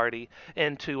Democratic Party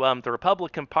into the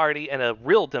Republican Party and a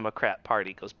real Democrat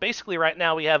Party. Because basically right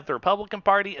now we have the Republican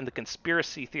Party and the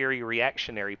conspiracy theory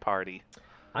reactionary party.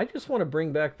 I just want to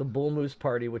bring back the Bull Moose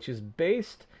Party, which is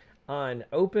based on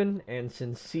open and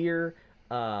sincere,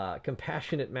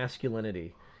 compassionate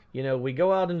masculinity. We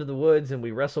go out into the woods and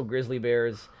we wrestle grizzly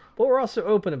bears, but we're also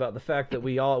open about the fact that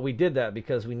we did that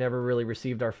because we never really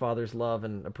received our father's love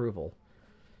and approval.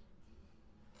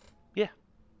 Yeah.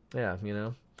 Yeah,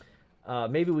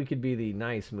 maybe we could be the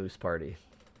nice moose party.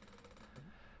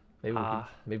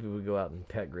 Maybe we go out and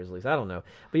pet grizzlies. I don't know.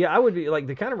 But yeah, I would be like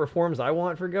the kind of reforms I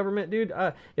want for government, dude.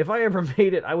 If I ever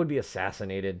made it, I would be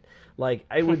assassinated. Like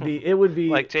it would be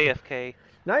like JFK.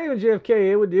 Not even JFK.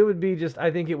 It would be just.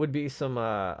 I think it would be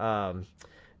some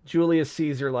Julius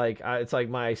Caesar. Like it's like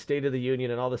my State of the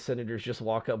Union, and all the senators just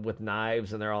walk up with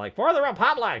knives, and they're all like, "For the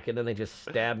Republic!" and then they just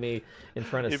stab me in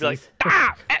front of. You'd be like,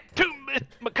 at to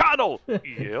McConnell.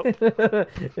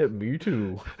 Yep. Me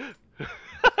too.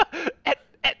 at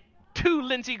to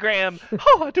Lindsey Graham.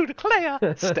 Oh, I do declare.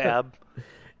 Stab.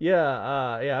 Yeah,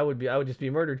 I would just be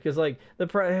murdered because like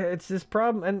it's this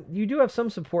problem, and you do have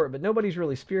some support, but nobody's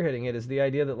really spearheading it. Is the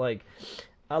idea that like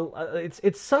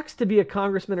it sucks to be a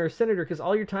congressman or a senator because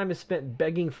all your time is spent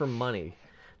begging for money.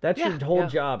 That's your Yeah, whole yeah.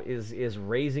 job is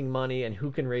raising money and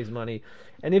who can raise money.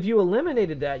 And if you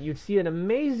eliminated that, you'd see an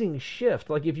amazing shift.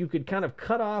 Like if you could kind of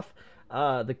cut off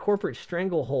the corporate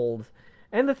stranglehold.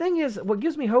 And the thing is, what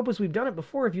gives me hope is we've done it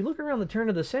before. If you look around the turn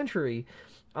of the century,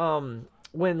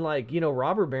 when like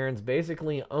robber barons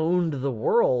basically owned the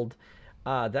world,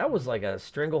 that was like a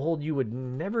stranglehold you would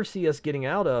never see us getting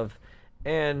out of,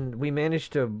 and we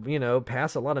managed to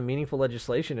pass a lot of meaningful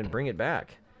legislation and bring it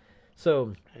back.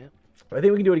 So Yeah. I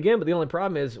think we can do it again, but the only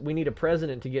problem is we need a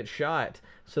president to get shot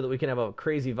so that we can have a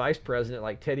crazy vice president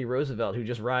like Teddy Roosevelt who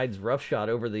just rides roughshod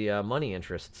over the money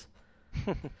interests.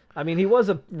 I mean, he was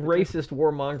a racist,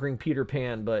 warmongering Peter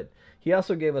Pan, but he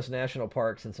also gave us national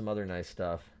parks and some other nice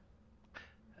stuff.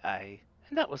 And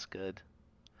that was good.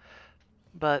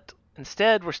 But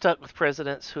instead, we're stuck with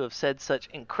presidents who have said such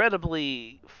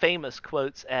incredibly famous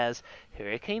quotes as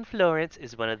Hurricane Florence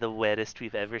is one of the wettest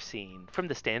we've ever seen from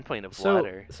the standpoint of So,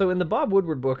 water. so in the Bob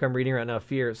Woodward book I'm reading right now,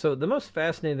 Fear. So the most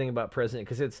fascinating thing about President,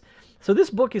 because so this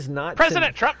book is not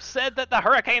President Trump said that the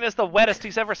hurricane is the wettest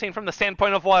he's ever seen from the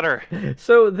standpoint of water.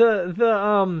 So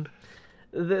the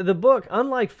book,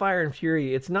 unlike Fire and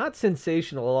Fury, it's not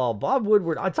sensational at all. Bob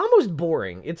Woodward, it's almost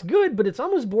boring. It's good, but it's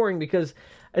almost boring because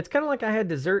it's kind of like I had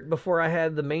dessert before I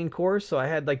had the main course. So I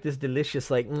had like this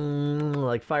delicious like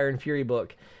Fire and Fury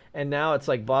book, and now it's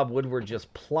like Bob Woodward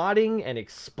just plotting and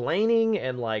explaining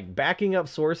and like backing up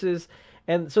sources.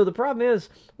 And so the problem is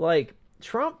like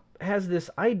Trump has this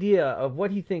idea of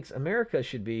what he thinks America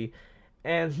should be,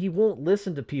 and he won't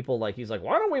listen to people. Like he's like,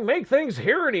 why don't we make things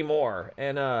here anymore?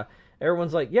 And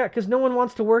everyone's like, yeah, because no one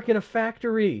wants to work in a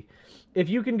factory. If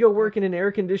you can go work in an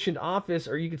air conditioned office,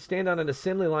 or you could stand on an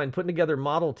assembly line putting together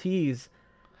Model Ts,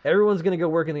 everyone's going to go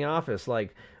work in the office.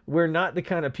 Like we're not the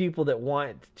kind of people that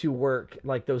want to work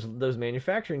like those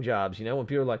manufacturing jobs. When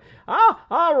people are like,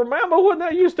 I remember when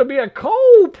there used to be a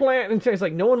coal plant, and it's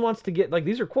like no one wants to get like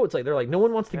these are quotes like they're like no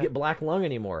one wants to get black lung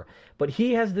anymore. But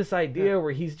he has this idea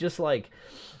where he's just like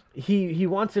he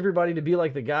wants everybody to be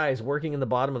like the guys working in the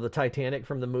bottom of the Titanic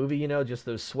from the movie, just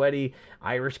those sweaty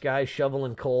Irish guys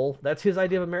shoveling coal. That's his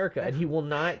idea of America, and he will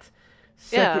not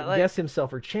second guess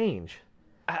himself or change.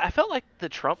 I felt like the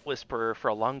Trump whisperer for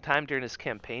a long time during his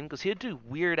campaign because he'd do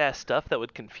weird ass stuff that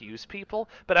would confuse people,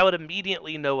 but I would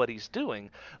immediately know what he's doing.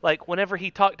 Like whenever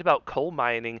he talked about coal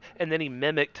mining and then he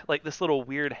mimicked like this little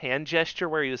weird hand gesture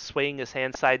where he was swaying his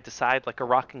hand side to side like a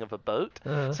rocking of a boat.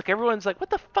 It's like everyone's like, what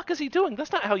the fuck is he doing?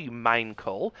 That's not how you mine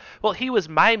coal. Well, he was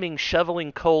miming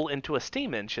shoveling coal into a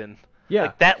steam engine. Yeah.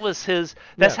 Like that was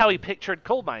that's how he pictured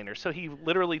coal miners. So he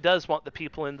literally does want the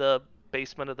people in the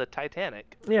basement of the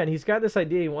Titanic. Yeah, and he's got this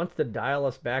idea. He wants to dial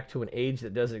us back to an age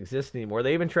that doesn't exist anymore.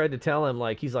 They even tried to tell him,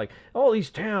 like, he's like, oh, these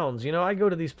towns, I go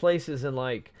to these places and,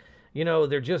 like,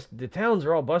 they're just, the towns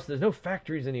are all busted. There's no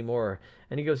factories anymore.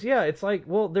 And he goes, yeah, it's like,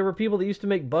 well, there were people that used to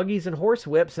make buggies and horse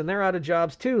whips, and they're out of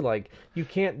jobs, too. Like, you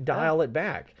can't dial it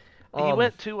back. He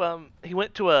went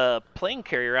to a plane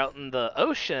carrier out in the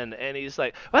ocean, and he's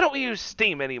like, "Why don't we use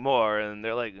steam anymore?" And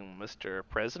they're like, "Mr.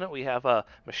 President, we have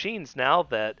machines now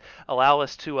that allow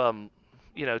us to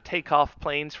take off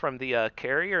planes from the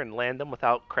carrier and land them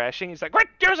without crashing." He's like, "We're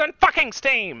using fucking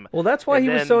steam." Well, that's why he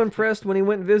was so impressed when he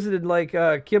went and visited like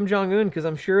Kim Jong Un, because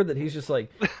I'm sure that he's just like,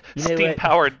 steam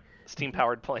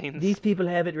powered planes. These people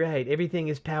have it right. Everything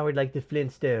is powered like the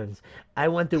Flintstones. I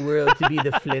want the world to be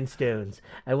the Flintstones.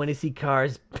 I want to see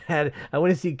cars.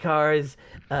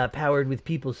 Powered with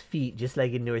people's feet, just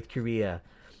like in North Korea.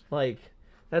 Like,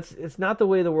 it's not the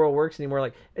way the world works anymore.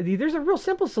 Like, there's a real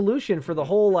simple solution for the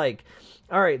whole like.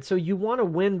 All right, so you want to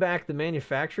win back the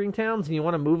manufacturing towns and you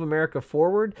want to move America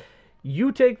forward.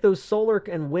 You take those solar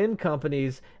and wind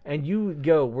companies and you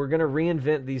go. We're gonna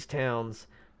reinvent these towns.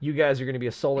 You guys are going to be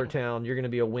a solar town, you're going to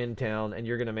be a wind town, and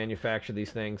you're going to manufacture these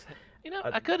things.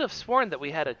 I could have sworn that we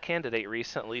had a candidate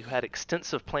recently who had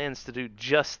extensive plans to do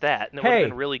just that, and it would have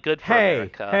been really good for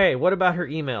America. Hey, what about her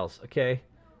emails, okay?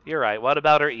 You're right. What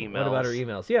about her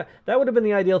emails? Yeah, that would have been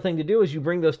the ideal thing to do is you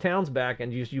bring those towns back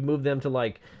and you move them to,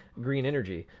 like, green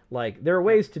energy. Like, there are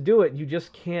ways to do it, you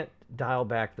just can't dial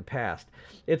back the past.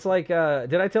 It's like,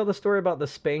 did I tell the story about the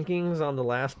spankings on the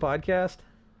last podcast?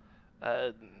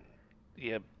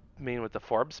 Yeah, mean with the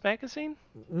Forbes magazine?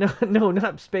 No,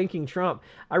 not spanking Trump.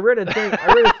 I read a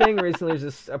thing recently.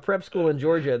 There's a prep school in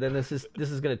Georgia. Then this is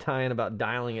going to tie in about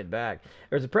dialing it back.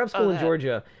 There's a prep school in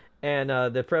Georgia, and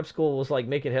the prep school was like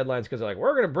making headlines because they're like,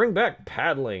 we're going to bring back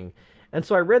paddling, And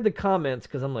so I read the comments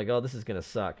because I'm like, oh, this is going to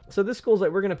suck. So this school's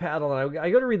like, we're going to paddle. And I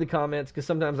go to read the comments because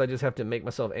sometimes I just have to make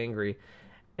myself angry.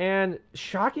 And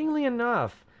shockingly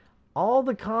enough, all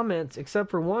the comments except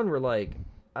for one were like,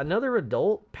 another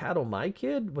adult paddle my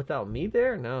kid without me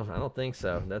there? No, I don't think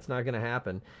so. That's not going to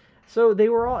happen. So they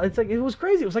were all, it's like, it was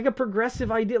crazy. It was like a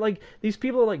progressive idea. Like, these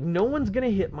people are like, no one's going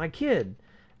to hit my kid.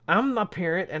 I'm a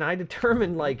parent, and I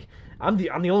determine, like, I'm the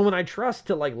only one I trust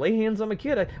to, like, lay hands on my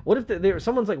kid. What if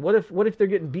someone's like, what if they're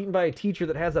getting beaten by a teacher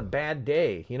that has a bad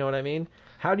day? You know what I mean?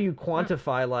 How do you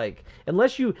quantify, like,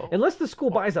 unless the school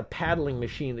buys a paddling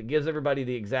machine that gives everybody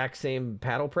the exact same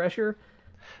paddle pressure?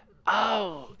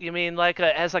 Oh, you mean like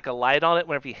has like a light on it?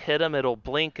 Whenever you hit them, it'll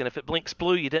blink, and if it blinks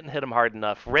blue, you didn't hit them hard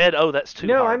enough. Red, oh, that's too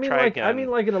No, hard. I mean Try like again. I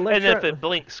mean like an And if electro. it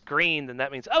blinks green, then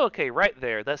that means oh, okay, right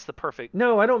there. That's the perfect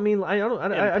No, I don't mean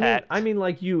impact. I mean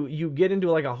like you get into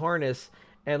like a harness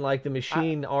and like the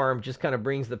machine arm just kind of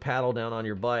brings the paddle down on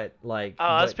your butt like. Oh,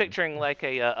 I was But picturing like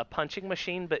a punching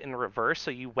machine, but in reverse. So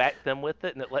you whack them with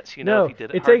it, and it lets you know no, if you did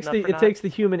it it hard takes enough or it not. takes the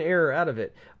human error out of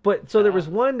it. But so there was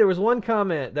one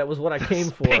comment that was what I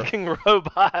came for. Spanking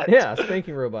robot. Yeah,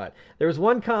 spanking robot. There was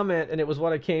one comment, and it was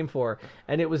what I came for,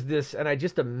 and it was this, and I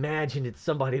just imagined it's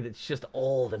somebody that's just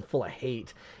old and full of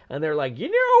hate, and they're like,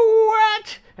 you know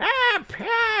what?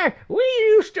 We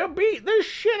used to beat the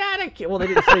shit out of kids. Well, they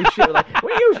didn't say shit. Like,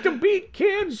 we used to beat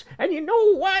kids, and you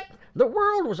know what? The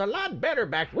world was a lot better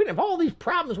back. We didn't have all these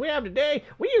problems we have today.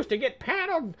 We used to get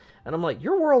paddled. And I'm like,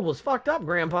 your world was fucked up,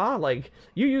 Grandpa. Like,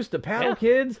 you used to paddle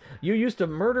kids. You used to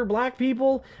murder black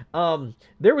people.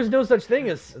 There was no such thing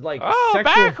as, like, sexual...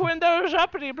 back when those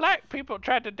uppity black people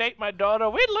tried to date my daughter,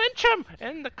 we'd lynch them,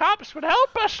 and the cops would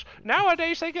help us.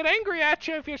 Nowadays, they get angry at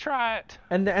you if you try it.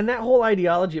 And that whole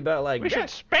ideology about, like... We should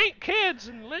spank kids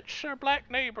and lynch our black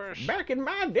neighbors. Back in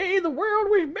my day, the world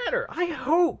was better. I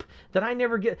hope that I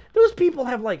never get... Those people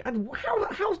have, like...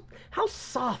 How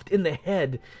soft in the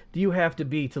head do you have to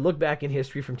be to look back in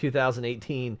history from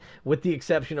 2018, with the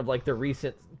exception of, like, the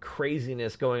recent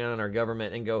craziness going on in our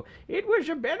government, and go, it was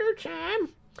a better time.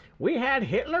 We had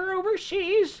Hitler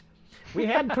overseas. We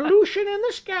had pollution in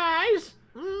the skies.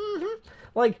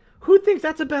 Like, who thinks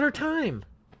that's a better time?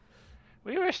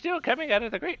 We were still coming out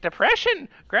of the Great Depression.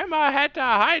 Grandma had to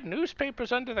hide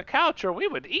newspapers under the couch or we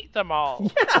would eat them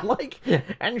all. Yeah, like,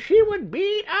 and she would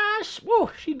beat us.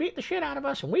 Whoa, she'd beat the shit out of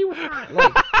us, and we were fine.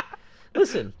 Like,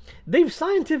 listen, they've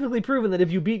scientifically proven that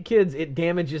if you beat kids, it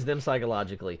damages them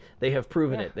psychologically. They have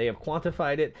proven it. They have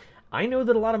quantified it. I know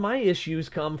that a lot of my issues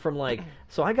come from, like,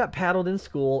 so I got paddled in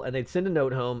school, and they'd send a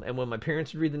note home, and when my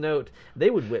parents would read the note,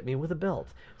 they would whip me with a belt.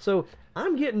 So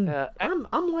I'm getting,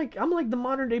 I'm like the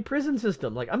modern day prison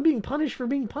system. Like, I'm being punished for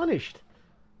being punished.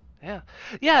 Yeah,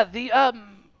 yeah.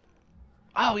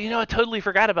 Oh, you know, I totally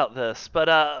forgot about this,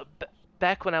 but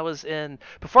back when I was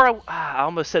before I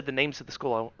almost said the names of the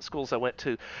schools I went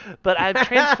to, but I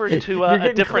transferred to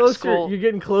a different school. You're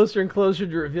getting closer and closer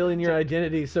to revealing your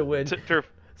identity. So when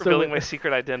revealing my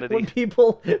secret identity.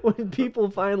 When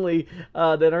people finally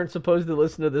that aren't supposed to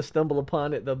listen to this stumble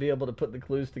upon it, they'll be able to put the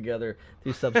clues together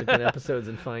through subsequent episodes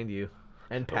and find you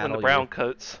and paddle when the brown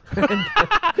coats,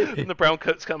 when the brown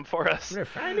coats come for us. I'm gonna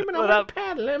find him and I'm gonna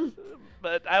paddle him.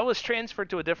 But I was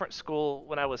transferred to a different school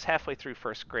when I was halfway through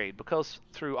first grade, because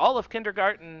through all of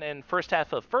kindergarten and first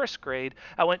half of first grade,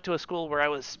 I went to a school where I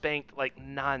was spanked like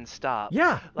nonstop.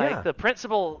 Yeah, like the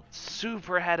principal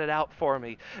super had it out for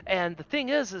me. And the thing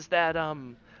is that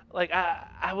like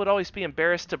I would always be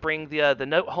embarrassed to bring the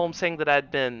note home saying that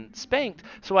I'd been spanked.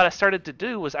 So what I started to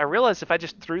do was I realized if I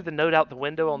just threw the note out the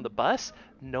window on the bus,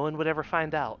 no one would ever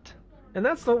find out. And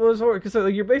that's what was horrible, because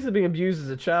like, you're basically being abused as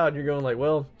a child. And you're going like,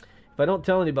 well, if I don't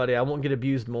tell anybody, I won't get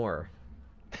abused more.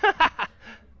 Yeah.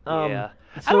 I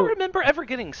don't remember ever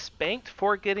getting spanked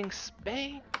for getting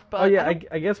spanked. But I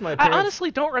guess my parents... I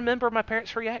honestly don't remember my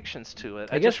parents' reactions to it.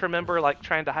 I just remember like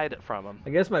trying to hide it from them.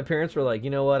 I guess my parents were like, you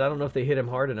know what? I don't know if they hit him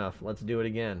hard enough. Let's do it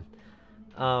again.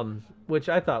 Which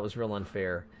I thought was real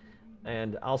unfair.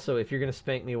 And also, if you're going to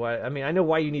spank me, why? I mean, I know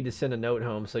why you need to send a note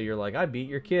home. So you're like, I beat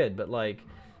your kid. But like,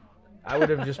 I would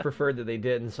have just preferred that they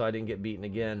didn't, so I didn't get beaten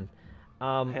again.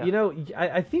 You know,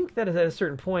 I think that at a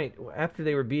certain point, after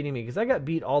they were beating me, because I got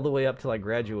beat all the way up till I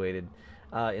graduated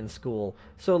in school.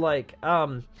 So, like,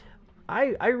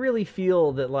 I really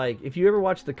feel that, like, if you ever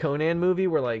watch the Conan movie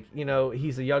where, like, you know,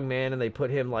 he's a young man and they put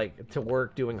him, like, to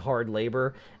work doing hard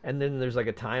labor, and then there's, like,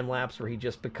 a time lapse where he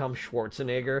just becomes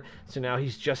Schwarzenegger, so now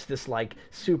he's just this, like,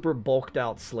 super bulked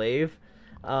out slave.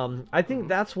 I think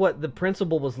that's what the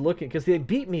principal was looking, because they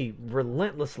beat me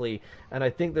relentlessly, and I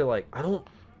think they're like,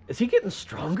 is he getting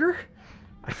stronger?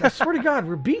 I swear to God,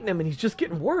 we're beating him and he's just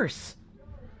getting worse.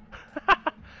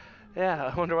 Yeah,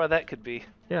 I wonder why that could be.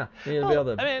 Yeah, you'll be Well,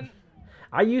 able to. I mean,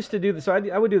 I used to do this. So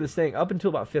I would do this thing up until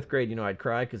about fifth grade. I'd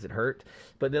cry because it hurt.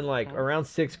 But then, like around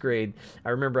sixth grade, I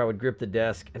remember I would grip the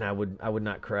desk and I would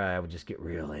not cry. I would just get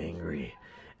real angry.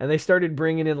 And they started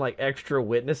bringing in like extra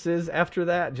witnesses after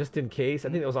that, just in case. I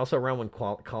think it was also around when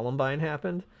Columbine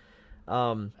happened.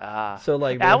 So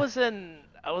like, I was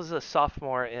a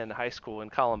sophomore in high school when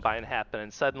Columbine happened,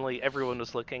 and suddenly everyone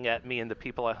was looking at me and the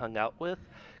people I hung out with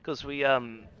because we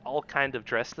all kind of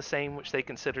dressed the same, which they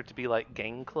considered to be like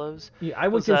gang clothes. yeah, I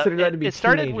would 'Cause, consider that to be it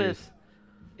started teenagers. with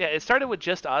Yeah, it started with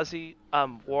just Ozzy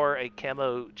wore a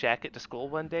camo jacket to school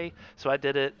one day, so I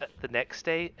did it the next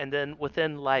day, and then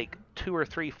within like 2 or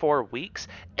 3, 4 weeks,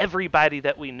 everybody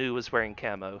that we knew was wearing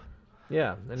camo.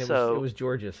 Yeah, and it So was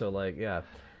Georgia. So like, yeah.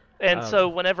 And Um, so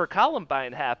whenever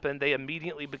Columbine happened, they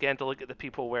immediately began to look at the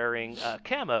people wearing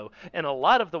camo, and a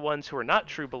lot of the ones who are not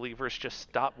true believers just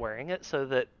stopped wearing it, so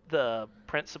that the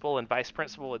principal and vice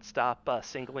principal would stop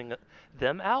singling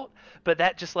them out. But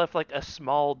that just left like a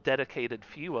small, dedicated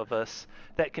few of us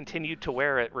that continued to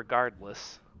wear it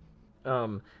regardless.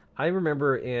 Um, I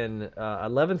remember in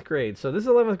 11th grade. So this is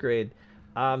 11th grade.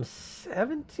 I'm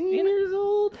 17 You know, years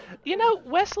old.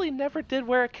 Wesley never did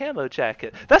wear a camo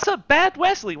jacket. That's a bad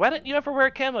Wesley. Why didn't you ever wear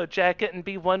a camo jacket and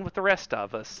be one with the rest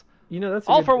of us? That's a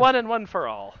All good, for one and one for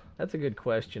all. That's a good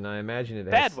question. I imagine it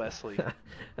Bad has. Wesley.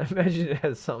 I imagine it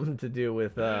has something to do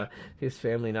with his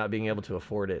family not being able to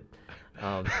afford it,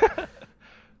 um,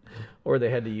 or they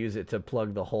had to use it to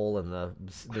plug the hole in the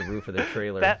roof of their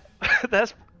trailer. That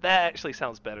that actually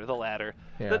sounds better. The latter.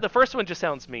 Yeah. The first one just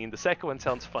sounds mean. The second one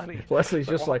sounds funny. Wesley's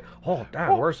just like, oh,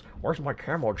 Dad, where's my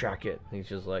camo jacket? And he's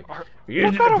just like, we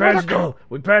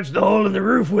patched the hole in the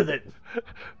roof with it.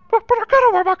 But I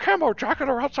gotta wear my camo jacket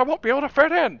or else I won't be able to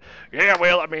fit in. Yeah,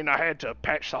 well, I mean, I had to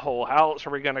patch the whole house. Are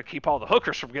we gonna keep all the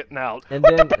hookers from getting out?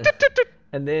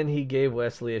 And then he gave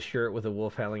Wesley a shirt with a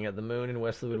wolf howling at the moon, and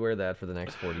Wesley would wear that for the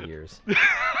next 40 years.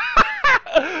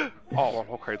 Oh,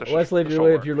 okay. Wesley,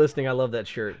 if you're listening, I love that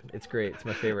shirt. It's great. It's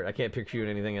my favorite. I can't picture you in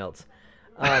anything else.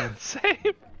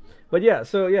 Same. But yeah,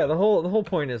 so yeah, the whole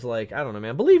point is like, I don't know,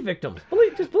 man. Believe victims.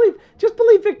 Just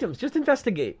believe victims. Just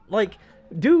investigate. Like,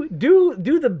 do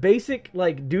the basic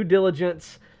like due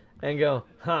diligence, and go,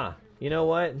 huh? You know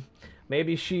what?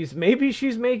 Maybe she's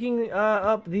making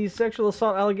up these sexual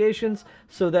assault allegations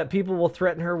so that people will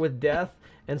threaten her with death,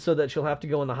 and so that she'll have to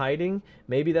go into hiding.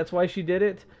 Maybe that's why she did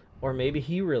it, or maybe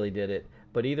he really did it.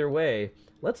 But either way,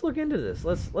 let's look into this.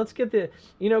 Let's get the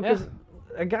because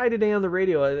a guy today on the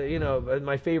radio,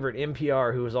 my favorite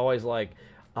NPR, who was always like,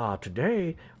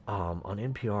 today on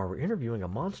NPR we're interviewing a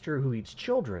monster who eats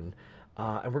children.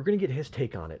 And we're going to get his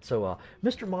take on it. So,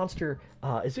 Mr. Monster,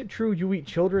 is it true you eat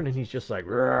children? And he's just like,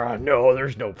 no,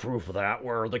 there's no proof of that.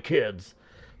 Where are the kids?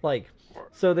 Like,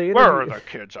 so they... Where are the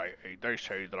kids I ate? They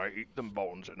say that I eat them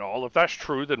bones and all. If that's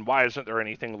true, then why isn't there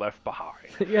anything left behind?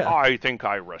 Yeah. I think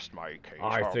I rest my case.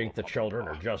 I think the children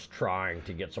are just trying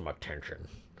to get some attention.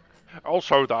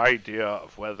 Also, the idea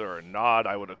of whether or not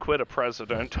I would acquit a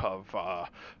president of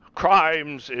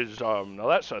crimes is, now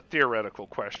that's a theoretical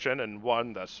question, and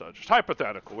one that's just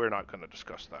hypothetical. We're not going to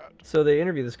discuss that. So they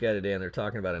interview this guy today, and they're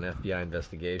talking about an FBI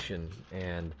investigation,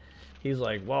 and he's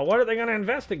like, well, what are they going to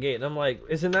investigate? And I'm like,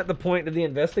 isn't that the point of the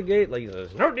investigate? Like,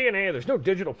 there's no DNA, there's no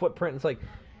digital footprint. It's like,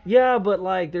 yeah, but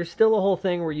like, there's still a whole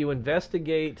thing where you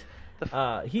investigate. The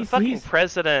fucking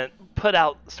president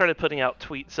started putting out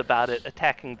tweets about it,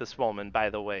 attacking this woman, by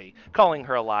the way, calling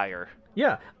her a liar.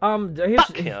 Yeah,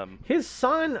 Fuck him. His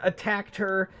son attacked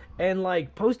her and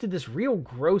like posted this real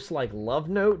gross like love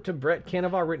note to Brett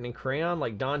Kavanaugh written in crayon,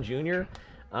 like Don Jr.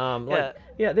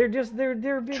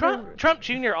 They're big. Trump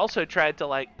Jr. also tried to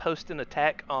like post an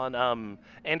attack on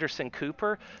Anderson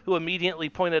Cooper, who immediately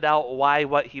pointed out why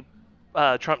what he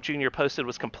Trump Jr. posted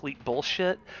was complete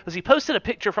bullshit. Because he posted a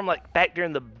picture from like back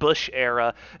during the Bush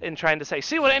era and trying to say,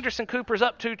 see what Anderson Cooper's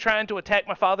up to, trying to attack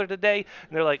my father today.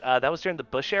 And they're like, that was during the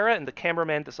Bush era, and the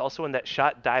cameraman that's also in that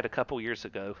shot died a couple years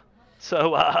ago.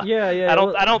 So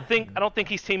I don't think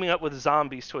he's teaming up with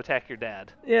zombies to attack your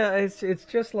dad. Yeah, it's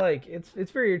just like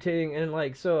it's very irritating. And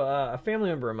like, so a family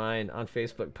member of mine on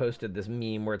Facebook posted this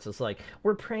meme where it's just like,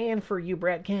 we're praying for you,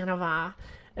 Brett Kavanaugh.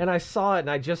 And I saw it,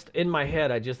 and I just, in my head,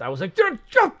 I was like,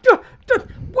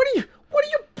 what are you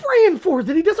praying for?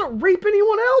 That he doesn't rape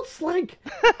anyone else? Like,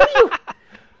 what are you,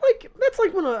 like, that's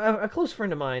like when a close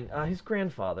friend of mine, his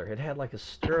grandfather had like a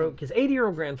stroke. His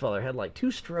 80-year-old grandfather had like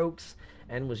 2 strokes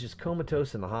and was just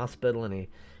comatose in the hospital. And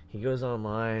he goes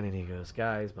online and he goes,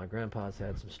 guys, my grandpa's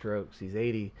had some strokes. He's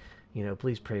 80.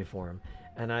 Please pray for him.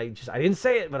 And I didn't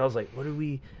say it, but I was like, what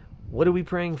are we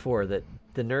praying for? That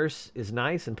the nurse is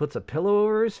nice and puts a pillow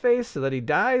over his face so that he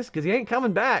dies because he ain't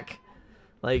coming back.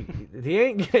 Like he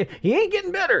ain't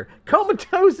getting better.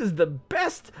 Comatose is the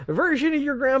best version of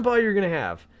your grandpa you're gonna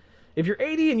have. If you're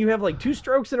 80 and you have like 2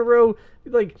 strokes in a row,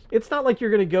 like it's not like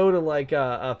you're gonna go to like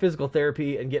physical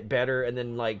therapy and get better and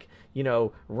then like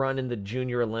run in the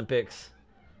Junior Olympics.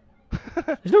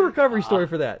 There's no recovery story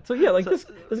for that. So yeah, like this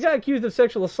guy accused of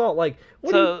sexual assault. Like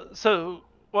so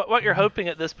what you're hoping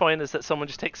at this point is that someone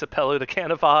just takes a pillow to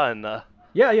Canova and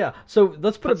Yeah. So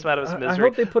let's put him out of his misery. I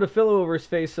hope they put a pillow over his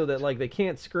face so that like they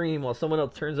can't scream while someone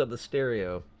else turns up the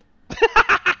stereo.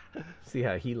 See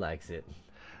how he likes it.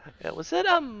 Yeah, was it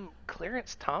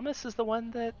Clarence Thomas is the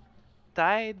one that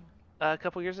died a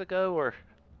couple years ago, or?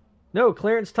 No,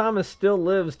 Clarence Thomas still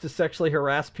lives to sexually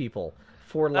harass people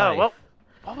for life. Oh well,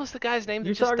 what was the guy's name?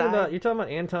 You're talking about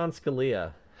Anton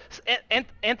Scalia.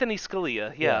 Anthony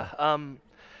Scalia, yeah.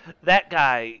 That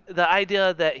guy, the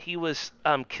idea that he was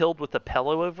killed with a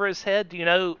pillow over his head. Do you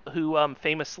know who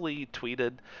famously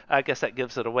tweeted? I guess that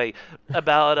gives it away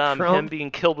about him being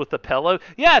killed with a pillow.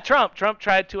 Yeah, Trump. Trump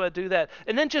tried to do that,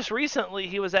 and then just recently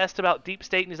he was asked about deep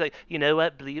state, and he's like, you know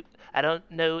what? I don't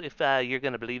know if you're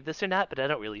going to believe this or not, but I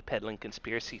don't really peddle in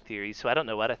conspiracy theories, so I don't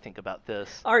know what I think about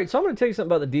this. All right, so I'm going to tell you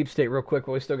something about the deep state real quick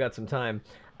while we still got some time.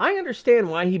 I understand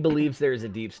why he believes there is a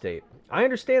deep state. I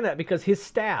understand that because his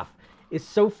staff is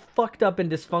so fucked up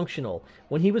and dysfunctional.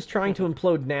 When he was trying to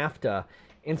implode NAFTA,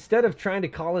 instead of trying to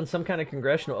call in some kind of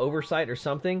congressional oversight or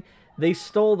something, they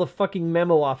stole the fucking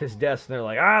memo off his desk, and they're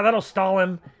like, that'll stall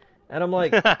him. And I'm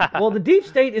like, well, the deep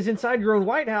state is inside your own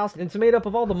White House, and it's made up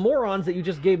of all the morons that you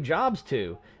just gave jobs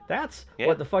to. That's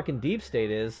what the fucking deep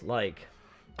state is. Like,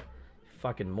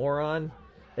 fucking moron.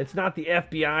 It's not the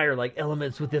FBI or, like,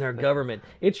 elements within our government.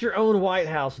 It's your own White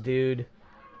House, dude.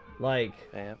 Like,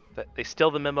 yeah, but they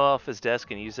steal the memo off his desk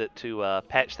and use it to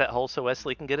patch that hole so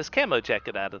Wesley can get his camo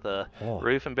jacket out of the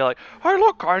roof and be like, "Hey,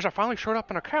 look, guys, I finally showed up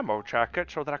in a camo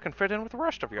jacket so that I can fit in with the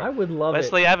rest of you." I would love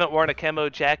Wesley, I haven't worn a camo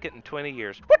jacket in 20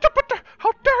 years. What the,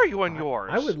 how dare you in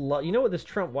yours? I would love. You know what this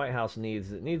Trump White House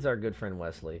needs? It needs our good friend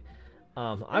Wesley.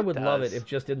 I would love it if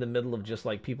just in the middle of just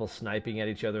like people sniping at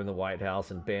each other in the White House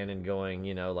and Bannon going,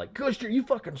 like, Kushner, you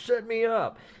fucking set me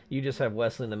up. You just have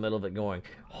Wesley in the middle of it going,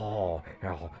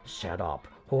 set up.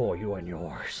 Oh, you and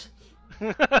yours.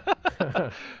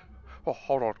 Well,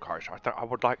 hold on, guys. I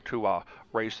would like to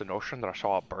raise the notion that I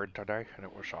saw a bird today, and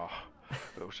it was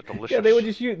a delicious. Yeah, they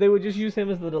would just use him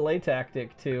as the delay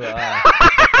tactic to.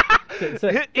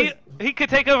 He could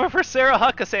take over for Sarah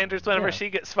Huckabee Sanders whenever she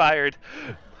gets fired.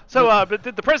 So, but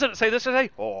did the president say this today?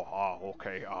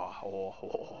 Okay.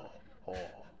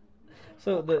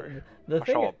 So okay. the I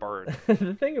thing, saw a bird.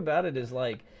 The thing about it is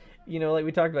like we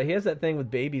talked about, he has that thing with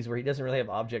babies where he doesn't really have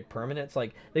object permanence.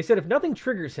 Like they said, if nothing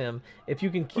triggers him, if you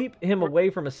can keep him away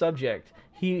from a subject,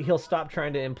 he'll stop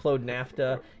trying to implode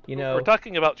NAFTA. We're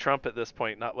talking about Trump at this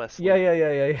point, not Wesley.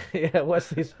 Yeah.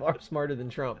 Wesley's far smarter than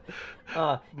Trump.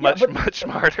 Much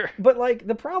smarter. But like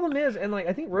the problem is, and like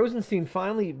I think Rosenstein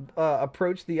finally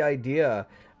approached the idea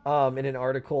in an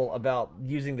article about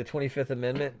using the 25th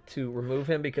Amendment to remove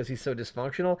him because he's so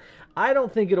dysfunctional. I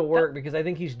don't think it'll work because I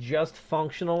think he's just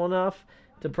functional enough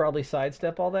to probably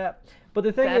sidestep all that. But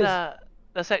the thing is...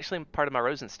 That's actually part of my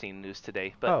Rosenstein news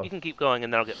today, but you can keep going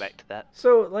and then I'll get back to that.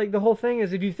 So, like, the whole thing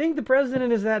is, if you think the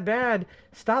president is that bad,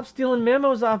 stop stealing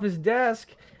memos off his desk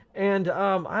and,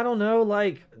 I don't know,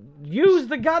 like, use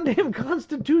the goddamn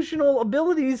constitutional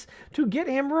abilities to get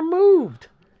him removed.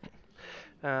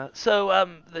 So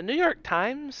the New York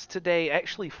Times today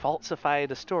actually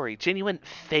falsified a story. Genuine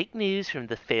fake news from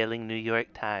the failing New York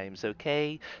Times,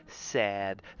 okay?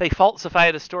 Sad. They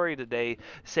falsified a story today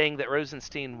saying that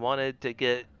Rosenstein wanted to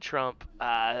get Trump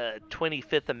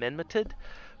 25th Amendmented,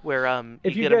 where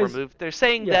you get him removed. They're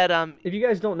saying that... If you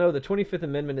guys don't know, the 25th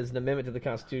Amendment is an amendment to the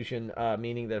Constitution,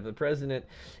 meaning that if the president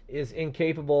is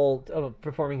incapable of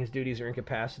performing his duties or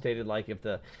incapacitated, like if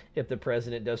the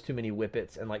president does too many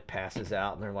whippets and like passes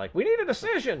out and they're like, we need a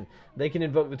decision, they can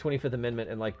invoke the 25th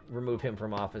Amendment and like remove him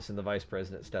from office and the vice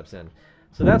president steps in.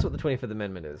 So that's what the 25th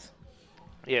Amendment is.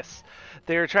 Yes.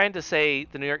 They're trying to say,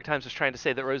 the New York Times was trying to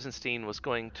say that Rosenstein was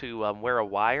going to wear a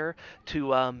wire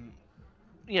to...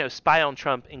 spy on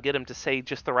Trump and get him to say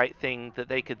just the right thing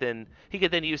that he could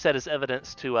then use that as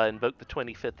evidence to invoke the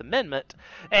 25th Amendment.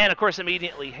 And of course,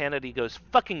 immediately Hannity goes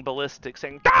fucking ballistic,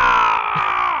 saying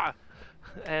 "Ah!"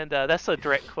 And that's a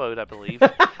direct quote, I believe.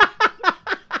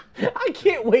 I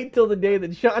can't wait till the day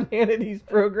that Sean Hannity's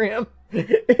program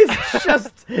is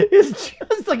just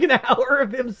like an hour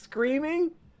of him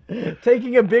screaming,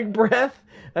 taking a big breath,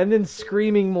 and then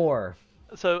screaming more.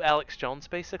 So Alex Jones,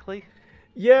 basically.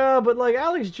 Yeah, but like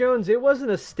Alex Jones, it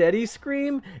wasn't a steady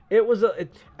scream. It was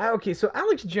okay. So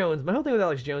Alex Jones, my whole thing with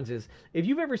Alex Jones is if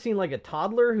you've ever seen like a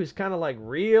toddler who's kind of like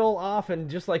real off and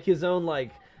just like his own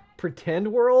like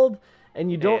pretend world, and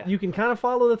Yeah. you can kind of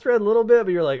follow the thread a little bit,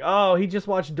 but you're like, oh, he just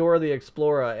watched Dora the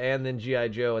Explorer and then GI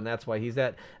Joe, and that's why he's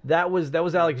that. That was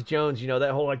Alex Jones. You know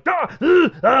that whole like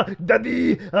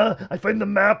daddy, I find the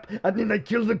map and then I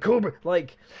kill the cobra.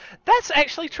 Like That's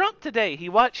actually Trump today. He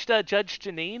watched Judge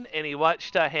Janine and he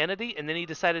watched Hannity, and then he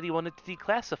decided he wanted to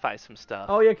declassify some stuff.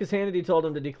 oh yeah, because Hannity told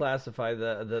him to declassify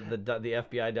the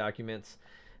FBI documents.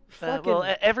 Fucking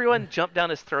Everyone jumped down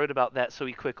his throat about that, so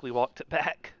he quickly walked it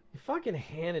back. fucking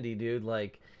Hannity, dude.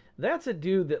 Like that's a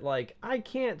dude that like I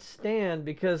can't stand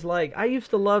because like I used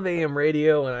to love AM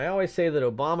radio, and I always say that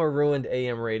Obama ruined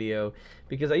AM radio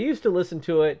because I used to listen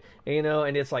to it, you know,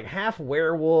 and it's like half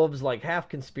werewolves, like half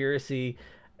conspiracy.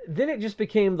 Then it just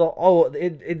became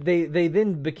they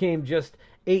then became just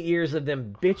 8 years of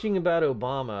them bitching about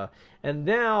Obama, and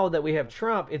now that we have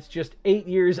Trump, it's just 8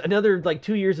 years, another like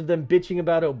 2 years of them bitching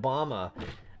about Obama,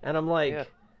 and I'm like, Yeah.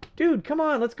 dude, come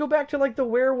on, let's go back to like the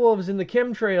werewolves and the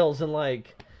chemtrails and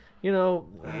like, you know,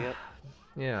 Yep.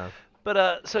 yeah.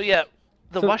 But so yeah,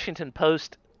 the So- Washington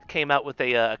Post came out with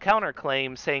a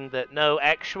counterclaim saying that no,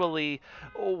 actually,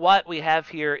 what we have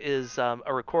here is a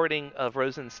recording of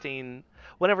Rosenstein.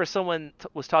 Whenever someone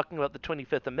was talking about the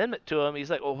 25th Amendment to him, he's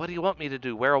like, "Well, what do you want me to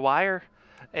do? Wear a wire?"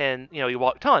 And he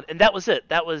walked on, and that was it.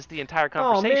 That was the entire Oh,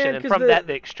 man, conversation. And 'cause from the- that,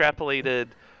 they extrapolated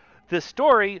this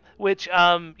story, which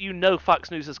Fox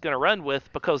News is going to run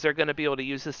with because they're going to be able to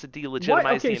use this to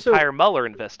delegitimize Okay, the so- entire Mueller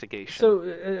investigation. So,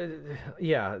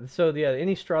 yeah,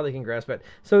 any straw they can grasp at.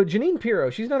 So, Janine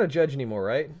Pirro, she's not a judge anymore,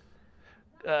 right?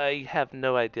 I have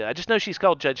no idea. I just know she's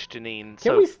called Judge Janine.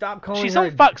 Can we stop calling she's her?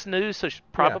 on Fox News, so she's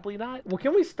probably not. Well,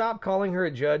 can we stop calling her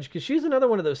a judge? Because she's another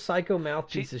one of those psycho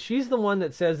mouthpieces. She's the one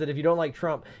that says that if you don't like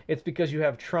Trump, it's because you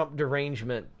have Trump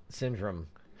derangement syndrome.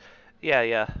 Yeah,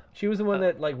 yeah. She was the one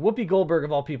that, like, Whoopi Goldberg,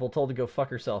 of all people, told to go fuck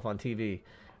herself on TV.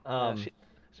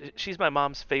 She's my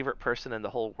mom's favorite person in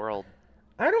the whole world.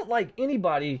 I don't like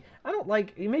anybody. I don't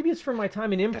like. Maybe it's from my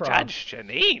time in improv. Judge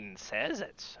Janine says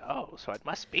it's so it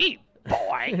must be,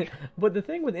 boy. But the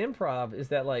thing with improv is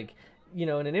that, like, in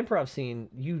an improv scene,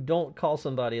 you don't call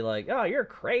somebody like, "Oh, you're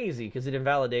crazy," because it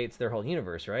invalidates their whole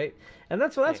universe, right? And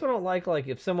that's what I don't like. Like,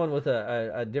 if someone with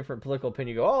a different political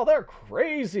opinion go, "Oh, they're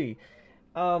crazy,"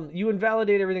 you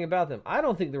invalidate everything about them. I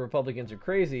don't think the Republicans are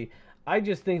crazy. I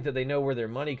just think that they know where their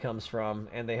money comes from,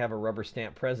 and they have a rubber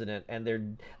stamp president,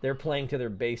 and they're playing to their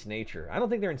base nature. I don't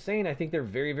think they're insane. I think they're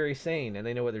very, very sane, and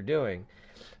they know what they're doing.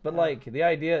 But like the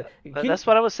idea, That's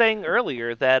what I was saying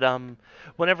earlier, that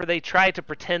whenever they try to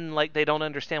pretend like they don't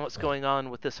understand what's going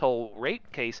on with this whole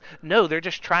rape case, no, they're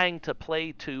just trying to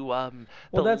play to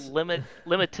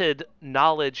limited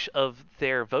knowledge of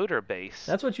their voter base.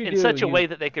 That's what you in do. such a way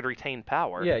that they could retain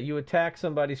power. Yeah, you attack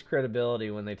somebody's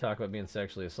credibility when they talk about being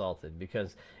sexually assaulted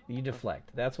because you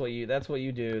deflect. That's what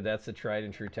you do. That's the tried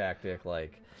and true tactic.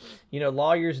 Like,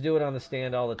 lawyers do it on the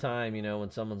stand all the time. When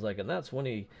someone's like, and that's when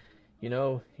he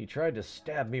tried to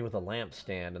stab me with a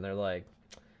lampstand, and they're like,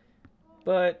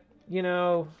 but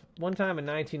one time in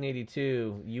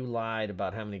 1982, you lied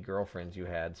about how many girlfriends you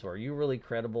had. So are you really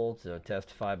credible to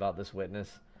testify about this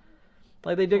witness?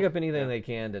 Like, they dig up anything they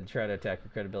can to try to attack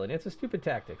your credibility. And it's a stupid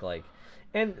tactic. Like,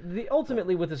 and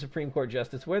ultimately with the Supreme Court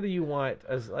justice, whether you want,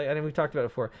 and we've talked about it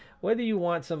before, whether you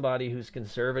want somebody who's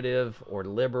conservative or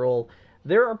liberal,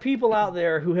 there are people out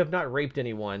there who have not raped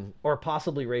anyone or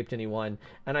possibly raped anyone,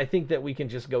 and I think that we can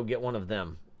just go get one of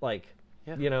them. Like,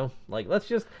 let's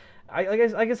just. Like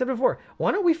I said before,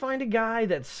 why don't we find a guy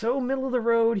that's so middle of the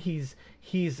road? He's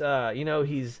hated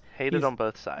on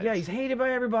both sides. Yeah, he's hated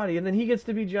by everybody, and then he gets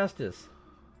to be justice.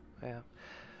 Yeah.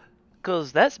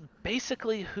 Because that's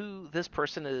basically who this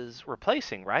person is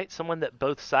replacing, right? Someone that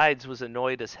both sides was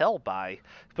annoyed as hell by,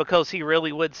 because he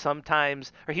really would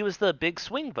sometimes, or he was the big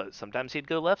swing vote. Sometimes he'd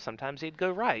go left, sometimes he'd go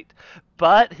right.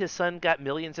 But his son got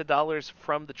millions of dollars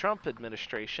from the Trump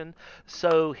administration,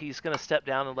 so he's going to step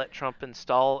down and let Trump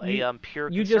install a pure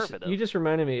conservative. You just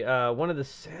reminded me, one of the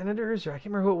senators, or I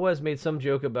can't remember who it was, made some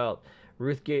joke about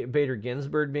Ruth Bader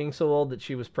Ginsburg being so old that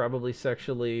she was probably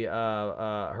sexually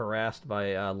harassed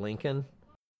by Lincoln.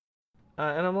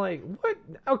 And I'm like, what?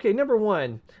 Okay, number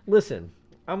one, listen,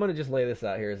 I'm going to just lay this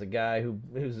out here as a guy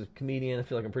who's a comedian. I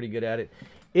feel like I'm pretty good at it.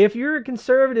 If you're a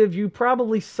conservative, you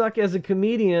probably suck as a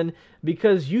comedian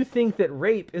because you think that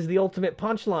rape is the ultimate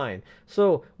punchline.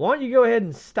 So why don't you go ahead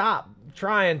and stop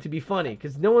trying to be funny,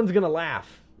 because no one's going to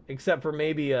laugh except for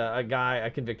maybe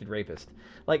a convicted rapist.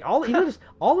 Like, all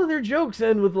of their jokes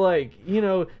end with, like,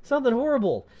 something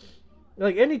horrible.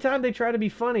 Like, anytime they try to be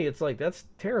funny, it's like, that's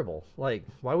terrible. Like,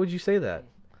 why would you say that?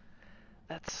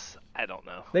 That's I don't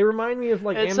know. They remind me of,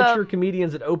 like, It's amateur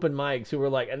comedians at open mics who were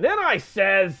like, and then I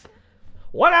says,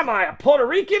 what am I, a Puerto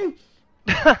Rican?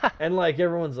 And, like,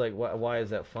 everyone's like, why is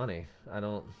that funny? I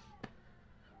don't...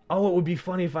 Oh, it would be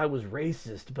funny if I was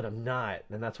racist, but I'm not.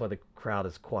 And that's why the crowd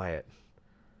is quiet.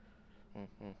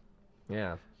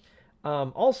 Yeah.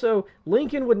 Also,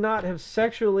 Lincoln would not have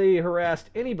sexually harassed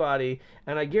anybody,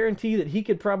 and I guarantee that he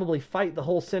could probably fight the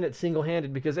whole Senate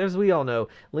single-handed because, as we all know,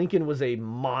 Lincoln was a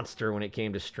monster when it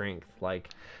came to strength. Like,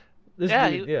 this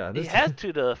dude, he had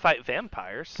to fight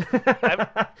vampires.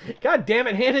 God damn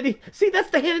it, Hannity! See, that's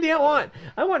the Hannity I want.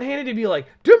 I want Hannity to be like,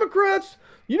 Democrats,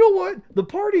 you know what? The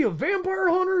party of vampire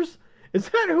hunters. Is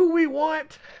that who we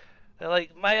want?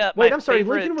 Like my Wait, my I'm sorry.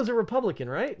 favorite... Lincoln was a Republican,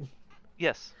 right?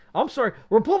 Yes. I'm sorry,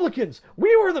 Republicans,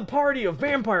 we were the party of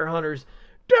vampire hunters.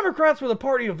 Democrats were the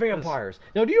party of vampires.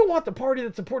 Now, do you want the party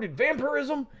that supported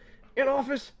vampirism in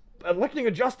office, electing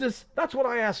a justice? That's what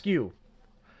I ask you.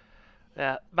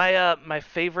 Yeah, my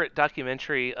favorite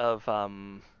documentary of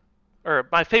or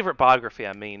my favorite biography,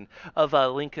 I mean, of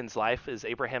Lincoln's life is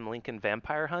Abraham Lincoln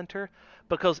Vampire Hunter,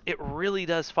 because it really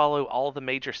does follow all the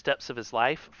major steps of his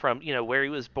life from, where he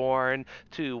was born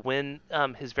to when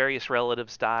his various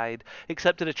relatives died,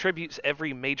 except it attributes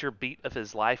every major beat of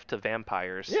his life to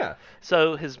vampires. Yeah.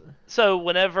 So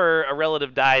whenever a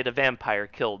relative died, a vampire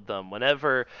killed them.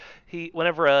 Whenever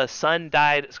a son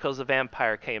died, it's because a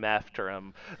vampire came after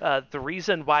him. The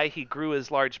reason why he grew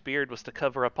his large beard was to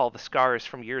cover up all the scars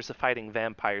from years of fighting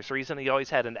vampires. The reason he always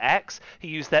had an axe, he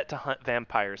used that to hunt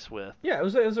vampires with. Yeah, it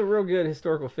was a real good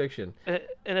historical fiction.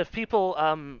 And if people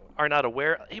are not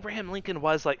aware, Abraham Lincoln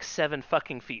was like 7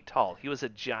 fucking feet tall. He was a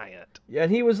giant. Yeah,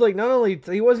 and he was like, not only,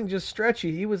 he wasn't just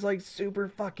stretchy, he was like super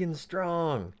fucking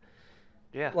strong.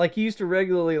 Yeah. Like, he used to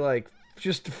regularly, like,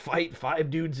 just fight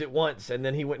 5 dudes at once, and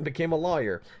then he went and became a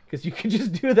lawyer. Because you could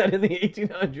just do that in the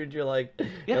 1800s. You're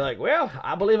like, well,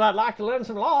 I believe I'd like to learn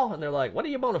some law. And they're like, what are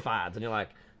your bona fides? And you're like,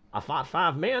 I fought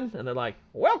 5 men. And they're like,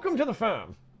 welcome to the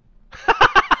firm.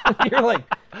 You're like,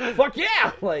 fuck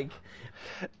yeah! Like,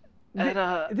 And,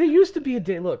 there used to be a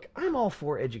day. Look, I'm all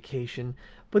for education,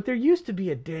 but there used to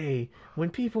be a day when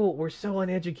people were so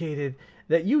uneducated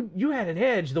that you had an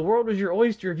edge. The world was your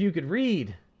oyster if you could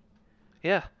read.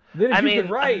 Yeah. Then if you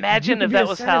could write, imagine you if could be that a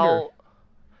was senator.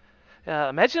 how.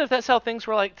 Imagine if that's how things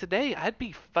were like today. I'd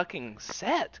be fucking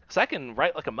set, cause I can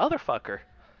write like a motherfucker.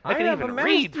 I can have even a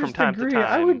read from master's time degree. to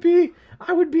time.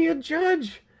 I would be a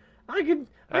judge. I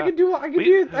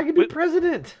could be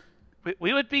president.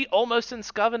 We would be almost in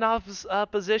Skovanov's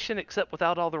position, except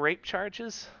without all the rape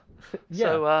charges. Yeah.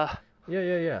 So,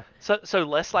 Yeah. so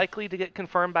less likely to get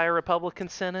confirmed by a Republican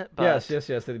Senate. But... Yes.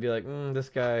 They'd be like, this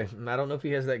guy. I don't know if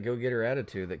he has that go-getter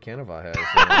attitude that Canova has.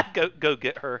 go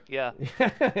get her. Yeah.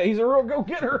 He's a real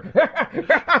go-getter.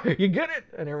 You get it?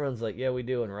 And everyone's like, yeah, we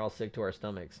do, and we're all sick to our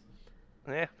stomachs.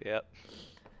 Yeah.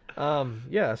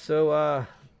 Yeah. So,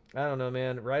 I don't know,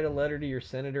 man. Write a letter to your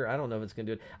senator. I don't know if it's gonna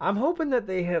do it. I'm hoping that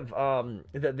they have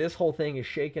that this whole thing is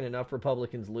shaking enough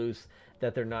Republicans loose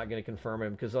that they're not gonna confirm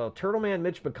him, because Turtle Man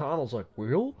Mitch McConnell's like,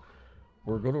 well,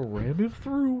 we're gonna ram him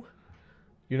through.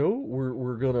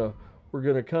 We're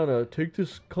gonna kind of take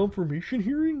this confirmation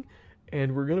hearing,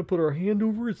 and we're gonna put our hand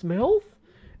over its mouth,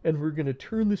 and we're gonna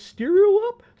turn the stereo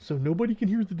up so nobody can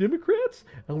hear the Democrats,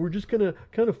 and we're just gonna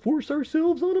kind of force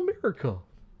ourselves on America.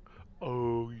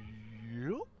 Oh,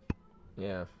 yep.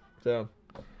 Yeah. So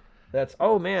that's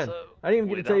man. So, I didn't even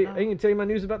we get to tell you. don't I didn't even tell you my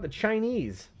news about the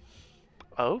Chinese.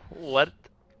 Oh, what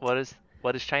is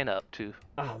China up to?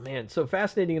 Oh man, so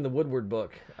fascinating in the Woodward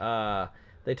book.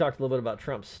 They talked a little bit about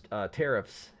Trump's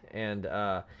tariffs, and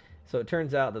so it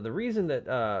turns out that the reason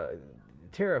that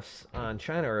tariffs on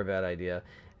China are a bad idea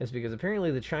is because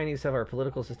apparently the Chinese have our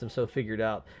political system so figured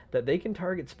out that they can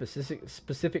target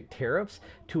specific tariffs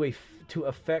to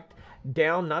affect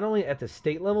down not only at the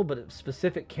state level but at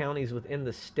specific counties within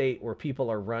the state where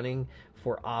people are running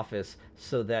for office,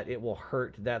 so that it will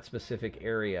hurt that specific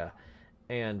area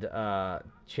and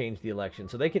change the election.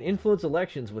 So they can influence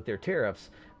elections with their tariffs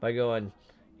by going,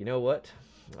 you know what?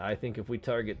 I think if we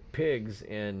target pigs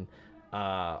in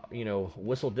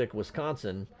Whistledown,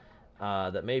 Wisconsin,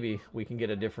 that maybe we can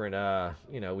get a different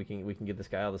we can get this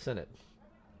guy out of the Senate.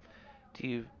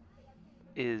 Do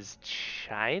Is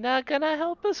China gonna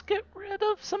help us get rid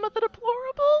of some of the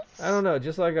deplorables? I don't know.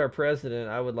 Just like our president,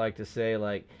 I would like to say,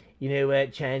 like, you know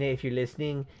what, China, if you're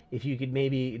listening, if you could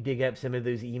maybe dig up some of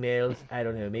those emails, I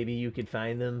don't know, maybe you could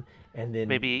find them and then,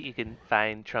 Maybe you can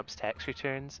find Trump's tax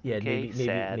returns. yeah, Okay, maybe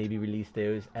sad. maybe release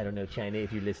those. I don't know, China,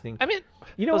 if you're listening. I mean,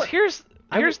 You know well, what? here's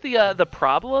I here's the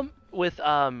problem with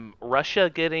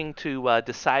Russia getting to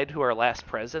decide who our last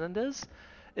president is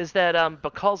that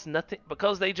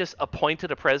because they just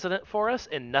appointed a president for us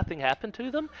and nothing happened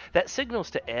to them, that signals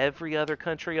to every other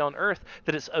country on earth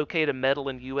that it's okay to meddle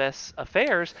in U.S.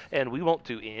 affairs and we won't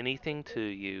do anything to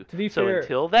you. To be So fair-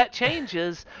 until that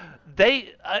changes,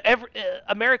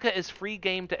 America is free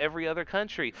game to every other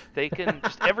country. They can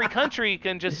just every country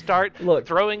can just start Look,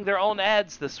 throwing their own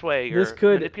ads this way or this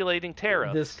could- manipulating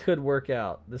tariffs. This could work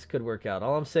out. This could work out.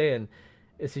 All I'm saying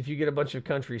is if you get a bunch of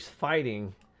countries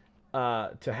fighting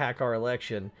to hack our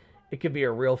election, it could be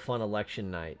a real fun election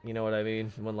night. You know what I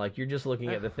mean? When like you're just looking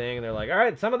at the thing and they're like, all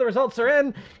right, some of the results are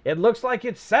in. It looks like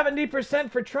it's 70%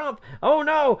 for Trump. Oh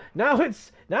no, now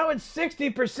it's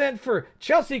 60% for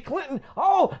Chelsea Clinton.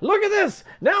 Oh, look at this.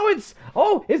 Now is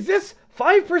this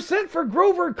 5% for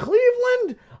Grover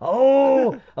Cleveland?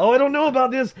 Oh, I don't know about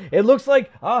this. It looks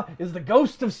like, is the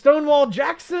ghost of Stonewall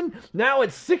Jackson? Now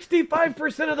it's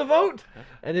 65% of the vote.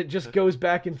 And it just goes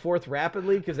back and forth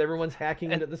rapidly because everyone's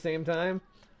hacking it at the same time.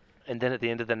 And then at the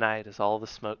end of the night, as all the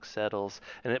smoke settles,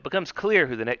 and it becomes clear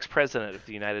who the next president of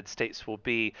the United States will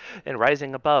be, and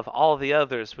rising above all the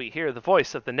others, we hear the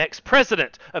voice of the next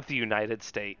president of the United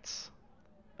States.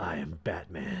 I am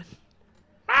Batman.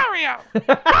 Mario!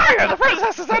 Mario, the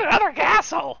princess is in another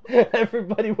castle!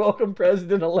 Everybody welcome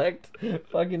President-elect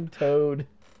fucking Toad.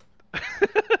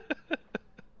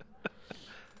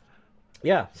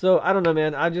 Yeah, so I don't know,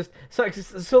 man. I just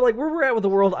so like where we're at with the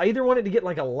world, I either want it to get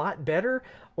like a lot better,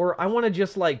 or I want to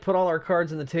just like put all our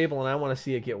cards on the table and I want to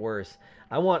see it get worse.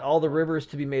 I want all the rivers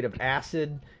to be made of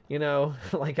acid, you know,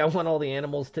 like I want all the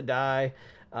animals to die.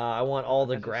 I want all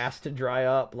the grass to dry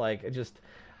up. Like I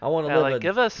want to Now, live. like,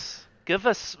 give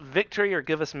us victory or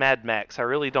give us Mad Max. I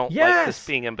really don't like Yes! this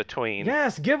being in between.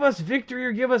 Yes, give us victory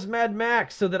or give us Mad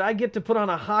Max so that I get to put on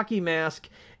a hockey mask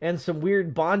and some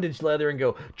weird bondage leather and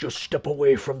go, just step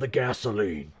away from the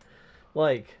gasoline.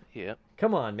 Like, Yeah.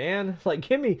 come on, man. Like,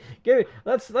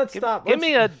 let's stop. Give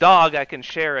me a dog I can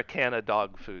share a can of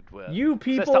dog food with. You That's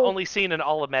the people, only scene in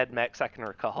all of Mad Max I can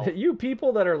recall. you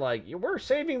people that are like, we're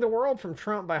saving the world from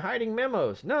Trump by hiding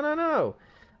memos. No.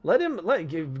 Give him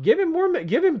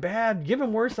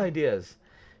worse ideas.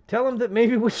 Tell him that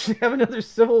maybe we should have another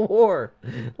civil war.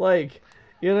 Like,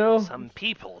 you know. Some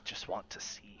people just want to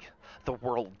see the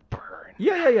world burn.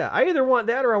 Yeah. I either want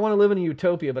that or I want to live in a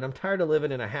utopia, but I'm tired of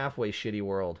living in a halfway shitty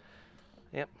world.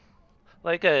 Yep.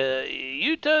 Like a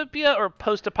utopia or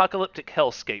post-apocalyptic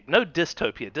hellscape. No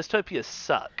dystopia. Dystopias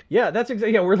suck. Yeah, that's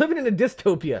exactly. Yeah, we're living in a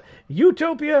dystopia.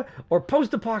 Utopia or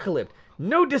post-apocalypse.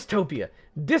 No dystopia.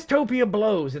 Dystopia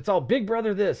blows. It's all Big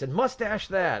Brother this and mustache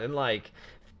that and like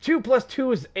 2 +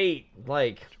 2 is 8.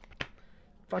 Like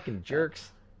fucking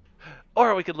jerks.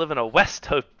 Or we could live in a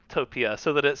Westopia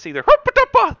so that it's either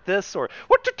this or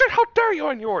how dare you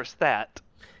on yours that.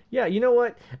 Yeah, you know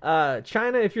what?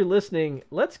 China, if you're listening,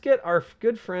 let's get our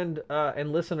good friend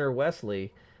and listener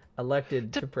Wesley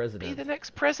elected to Be president. the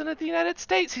next president of the United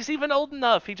States. He's even old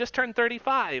enough. He just turned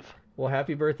 35. Well,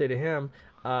 happy birthday to him.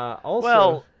 Also,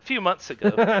 Well, a few months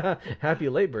ago. happy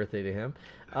late birthday to him.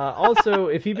 Also,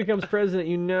 if he becomes president,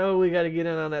 you know we got to get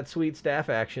in on that sweet staff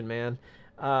action, man.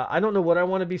 I don't know what I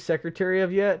want to be secretary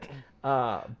of yet,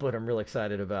 but I'm real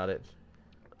excited about it.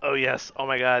 Oh, yes. Oh,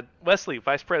 my God. Wesley,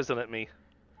 vice president me.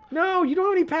 No, you don't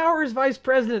have any power as vice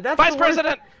president. That's Vice the worst-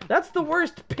 president! That's the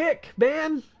worst pick,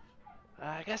 man.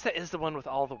 I guess that is the one with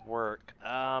all the work.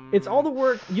 It's all the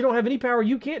work. You don't have any power.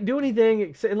 You can't do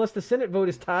anything unless the Senate vote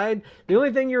is tied. The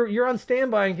only thing you're on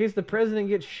standby in case the president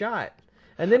gets shot.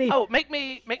 And then he. Oh, make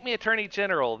me attorney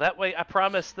general. That way, I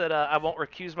promise that I won't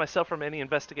recuse myself from any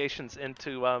investigations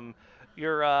into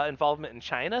your involvement in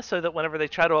China, so that whenever they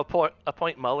try to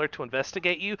appoint Mueller to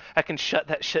investigate you, I can shut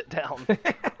that shit down.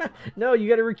 No, you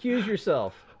got to recuse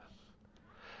yourself.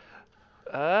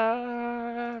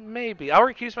 Maybe I'll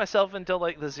recuse myself until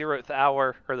like the 0th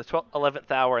hour or the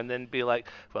 11th hour, and then be like,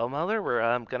 "Well, Mueller,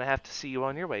 we're gonna have to see you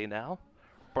on your way now."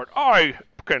 But I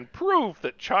can prove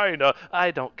that China.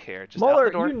 I don't care. Just out the Mueller,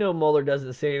 door. you know Mueller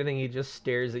doesn't say anything. He just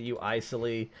stares at you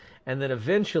icily. And then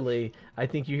eventually, I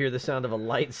think you hear the sound of a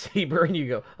lightsaber and you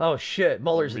go, oh shit,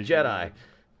 Muller's a Jedi.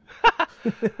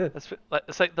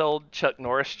 It's like the old Chuck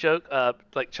Norris joke.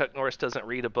 Like Chuck Norris doesn't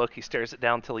read a book; he stares it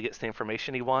down until he gets the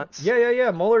information he wants.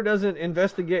 Yeah. Mueller doesn't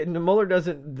investigate, and Mueller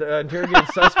doesn't interrogate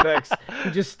suspects.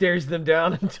 He just stares them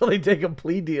down until they take a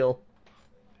plea deal.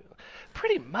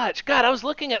 Pretty much. God, I was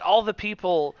looking at all the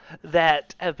people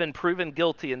that have been proven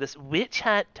guilty in this witch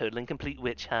hunt, total and complete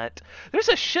witch hunt. There's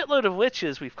a shitload of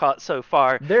witches we've caught so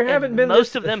far. There haven't been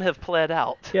most of them have pled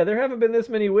out. Yeah, there haven't been this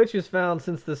many witches found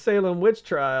since the Salem witch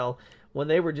trial, when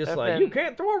they were just you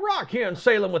can't throw a rock here in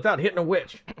Salem without hitting a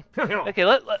witch. Okay,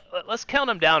 let's count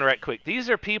them down right quick. These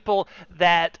are people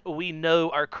that we know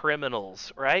are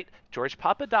criminals, right? George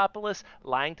Papadopoulos,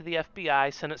 lying to the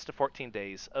FBI, sentenced to 14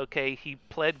 days. Okay, he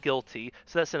pled guilty,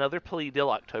 so that's another plea deal,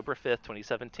 October 5th,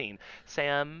 2017.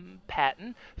 Sam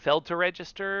Patton failed to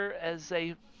register as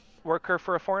a worker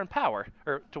for a foreign power,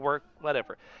 or to work,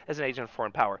 whatever, as an agent of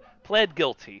foreign power. Pled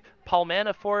guilty. Paul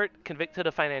Manafort, convicted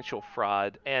of financial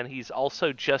fraud, and he's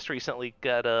also just recently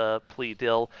got a plea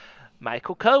deal.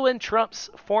 Michael Cohen, Trump's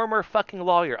former fucking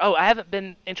lawyer. Oh, I haven't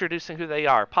been introducing who they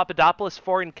are. Papadopoulos,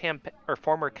 former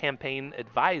campaign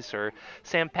advisor.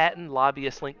 Sam Patton,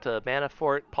 lobbyist linked to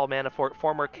Manafort. Paul Manafort,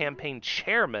 former campaign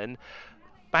chairman.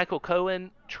 Michael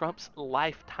Cohen, Trump's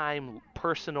lifetime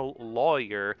personal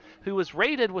lawyer, who was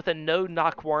raided with a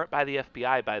no-knock warrant by the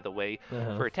FBI, by the way,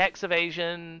 for tax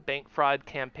evasion, bank fraud,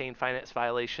 campaign finance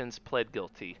violations, pled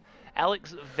guilty.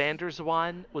 Alex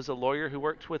Vanderzwan was a lawyer who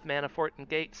worked with Manafort and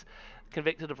Gates,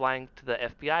 convicted of lying to the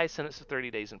FBI, sentenced to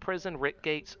 30 days in prison. Rick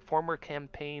Gates, former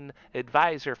campaign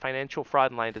advisor, financial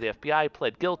fraud and lying to the FBI,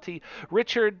 pled guilty.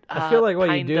 Richard I feel like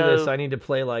while you do this, I need to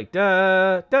play like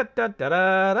da da da da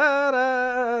da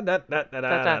da da da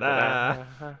da da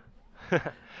da.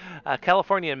 A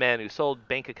California man who sold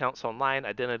bank accounts online,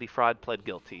 identity fraud, pled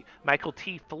guilty. Michael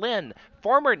T. Flynn,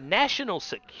 former national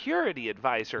security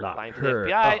advisor, lying to the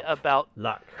FBI about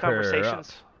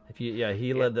conversations.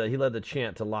 He led the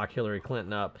chant to lock Hillary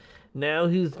Clinton up. Now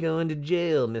who's going to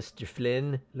jail, Mr.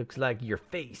 Flynn? Looks like your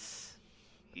face.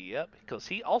 Yep, because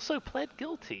he also pled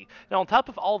guilty. Now, on top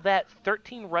of all that,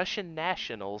 13 Russian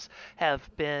nationals have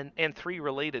been, and 3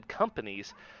 related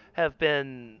companies have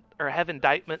been, or have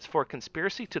indictments for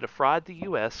conspiracy to defraud the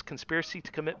U.S., conspiracy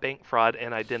to commit bank fraud,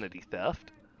 and identity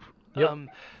theft. Yep.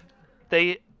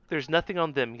 There's nothing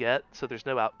on them yet, so there's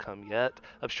no outcome yet.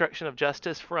 Obstruction of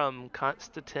justice from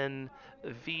Konstantin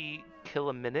V.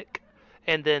 Kiliminik,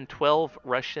 and then 12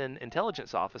 Russian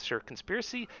intelligence officer,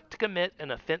 conspiracy to commit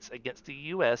an offense against the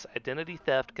U.S., identity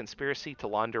theft, conspiracy to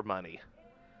launder money.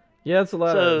 Yeah, that's a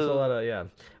lot of, yeah.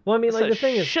 Well, I mean, like, the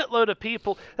thing is... shitload of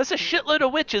people. That's a shitload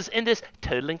of witches in this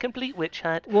total and complete witch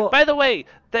hunt. Well, by the way,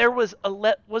 there was,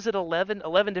 11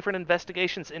 different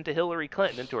investigations into Hillary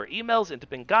Clinton, into her emails, into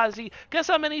Benghazi. Guess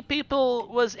how many people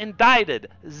was indicted?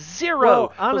 0.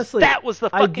 Well, honestly, that was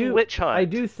the fucking witch hunt. I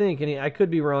do think, and I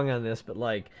could be wrong on this, but,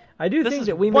 like, I do think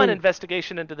that one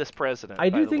investigation into this president. I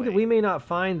do think that we may not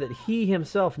find that he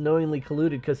himself knowingly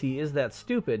colluded because he is that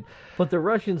stupid, but the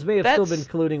Russians may have still been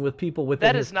colluding with people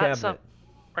within his cabinet.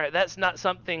 Right, that's not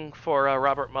something for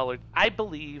Robert Mueller. I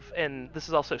believe, and this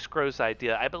is also Scro's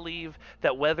idea, I believe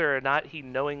that whether or not he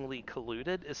knowingly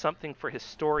colluded is something for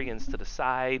historians to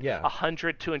decide. Yeah.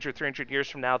 100, 200, 300 years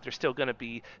from now, they're still going to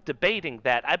be debating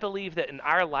that. I believe that in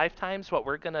our lifetimes, what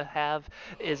we're going to have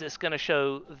is it's going to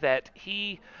show that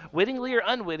he, wittingly or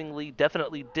unwittingly,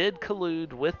 definitely did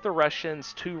collude with the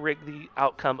Russians to rig the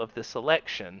outcome of this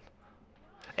election.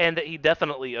 And that he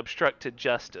definitely obstructed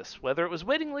justice, whether it was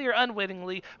wittingly or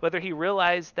unwittingly, whether he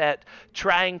realized that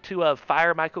trying to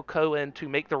fire Michael Cohen to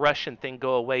make the Russian thing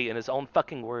go away, in his own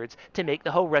fucking words, to make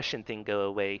the whole Russian thing go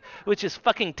away, which is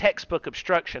fucking textbook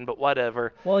obstruction, but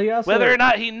whatever. Well, he also... whether or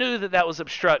not he knew that was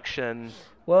obstruction.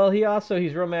 Well,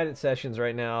 he's real mad at Sessions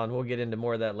right now, and we'll get into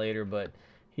more of that later, but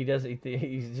he doesn't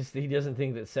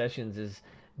think that Sessions is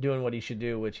doing what he should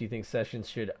do, which he thinks Sessions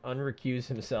should unrecuse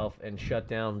himself and shut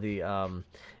down the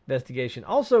investigation.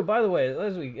 Also, by the way,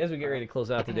 as we get ready to close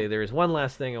out today, there is one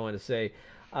last thing I want to say.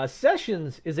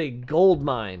 Sessions is a gold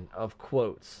mine of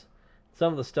quotes.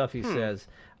 Some of the stuff he says.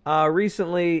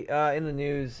 Recently, in the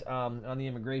news, on the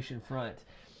immigration front,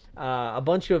 a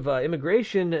bunch of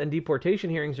immigration and deportation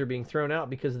hearings are being thrown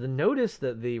out because the notice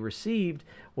that they received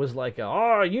was like,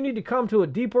 you need to come to a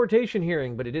deportation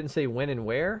hearing, but it didn't say when and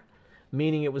where.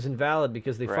 Meaning it was invalid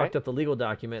because they fucked up the legal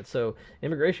document. So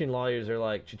immigration lawyers are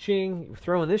like, cha-ching, you're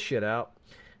throwing this shit out.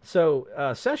 So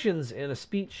Sessions, in a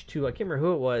speech to, I can't remember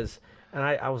who it was, and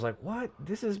I was like, what?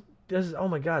 This is, oh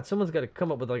my God, someone's got to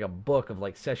come up with like a book of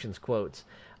like Sessions quotes.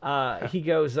 He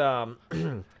goes, the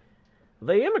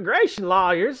immigration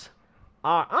lawyers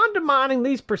are undermining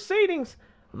these proceedings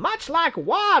much like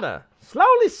water,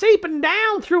 slowly seeping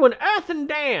down through an earthen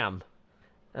dam.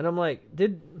 And I'm like,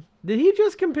 did he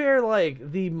just compare,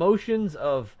 like, the motions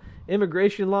of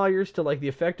immigration lawyers to, like, the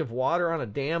effect of water on a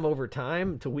dam over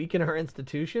time to weaken our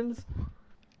institutions?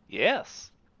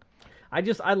 Yes. I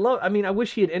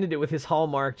wish he had ended it with his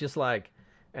hallmark, just like,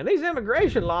 and these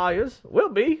immigration lawyers will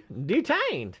be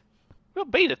detained. We'll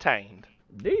be detained.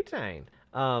 Detained.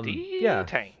 Yeah.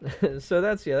 Detained. So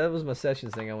that was my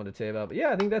sessions thing I wanted to tell you about. But yeah,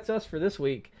 I think that's us for this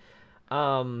week.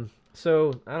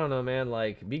 So I don't know, man.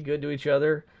 Like, be good to each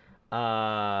other.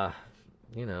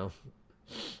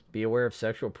 Be aware of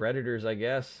sexual predators, I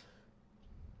guess.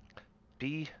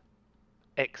 Be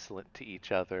excellent to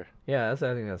each other. Yeah, I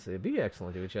think that's it. Be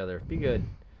excellent to each other. Be good.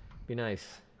 Be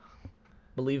nice.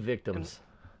 Believe victims.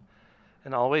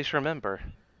 And always remember,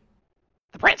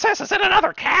 the princess is in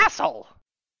another castle!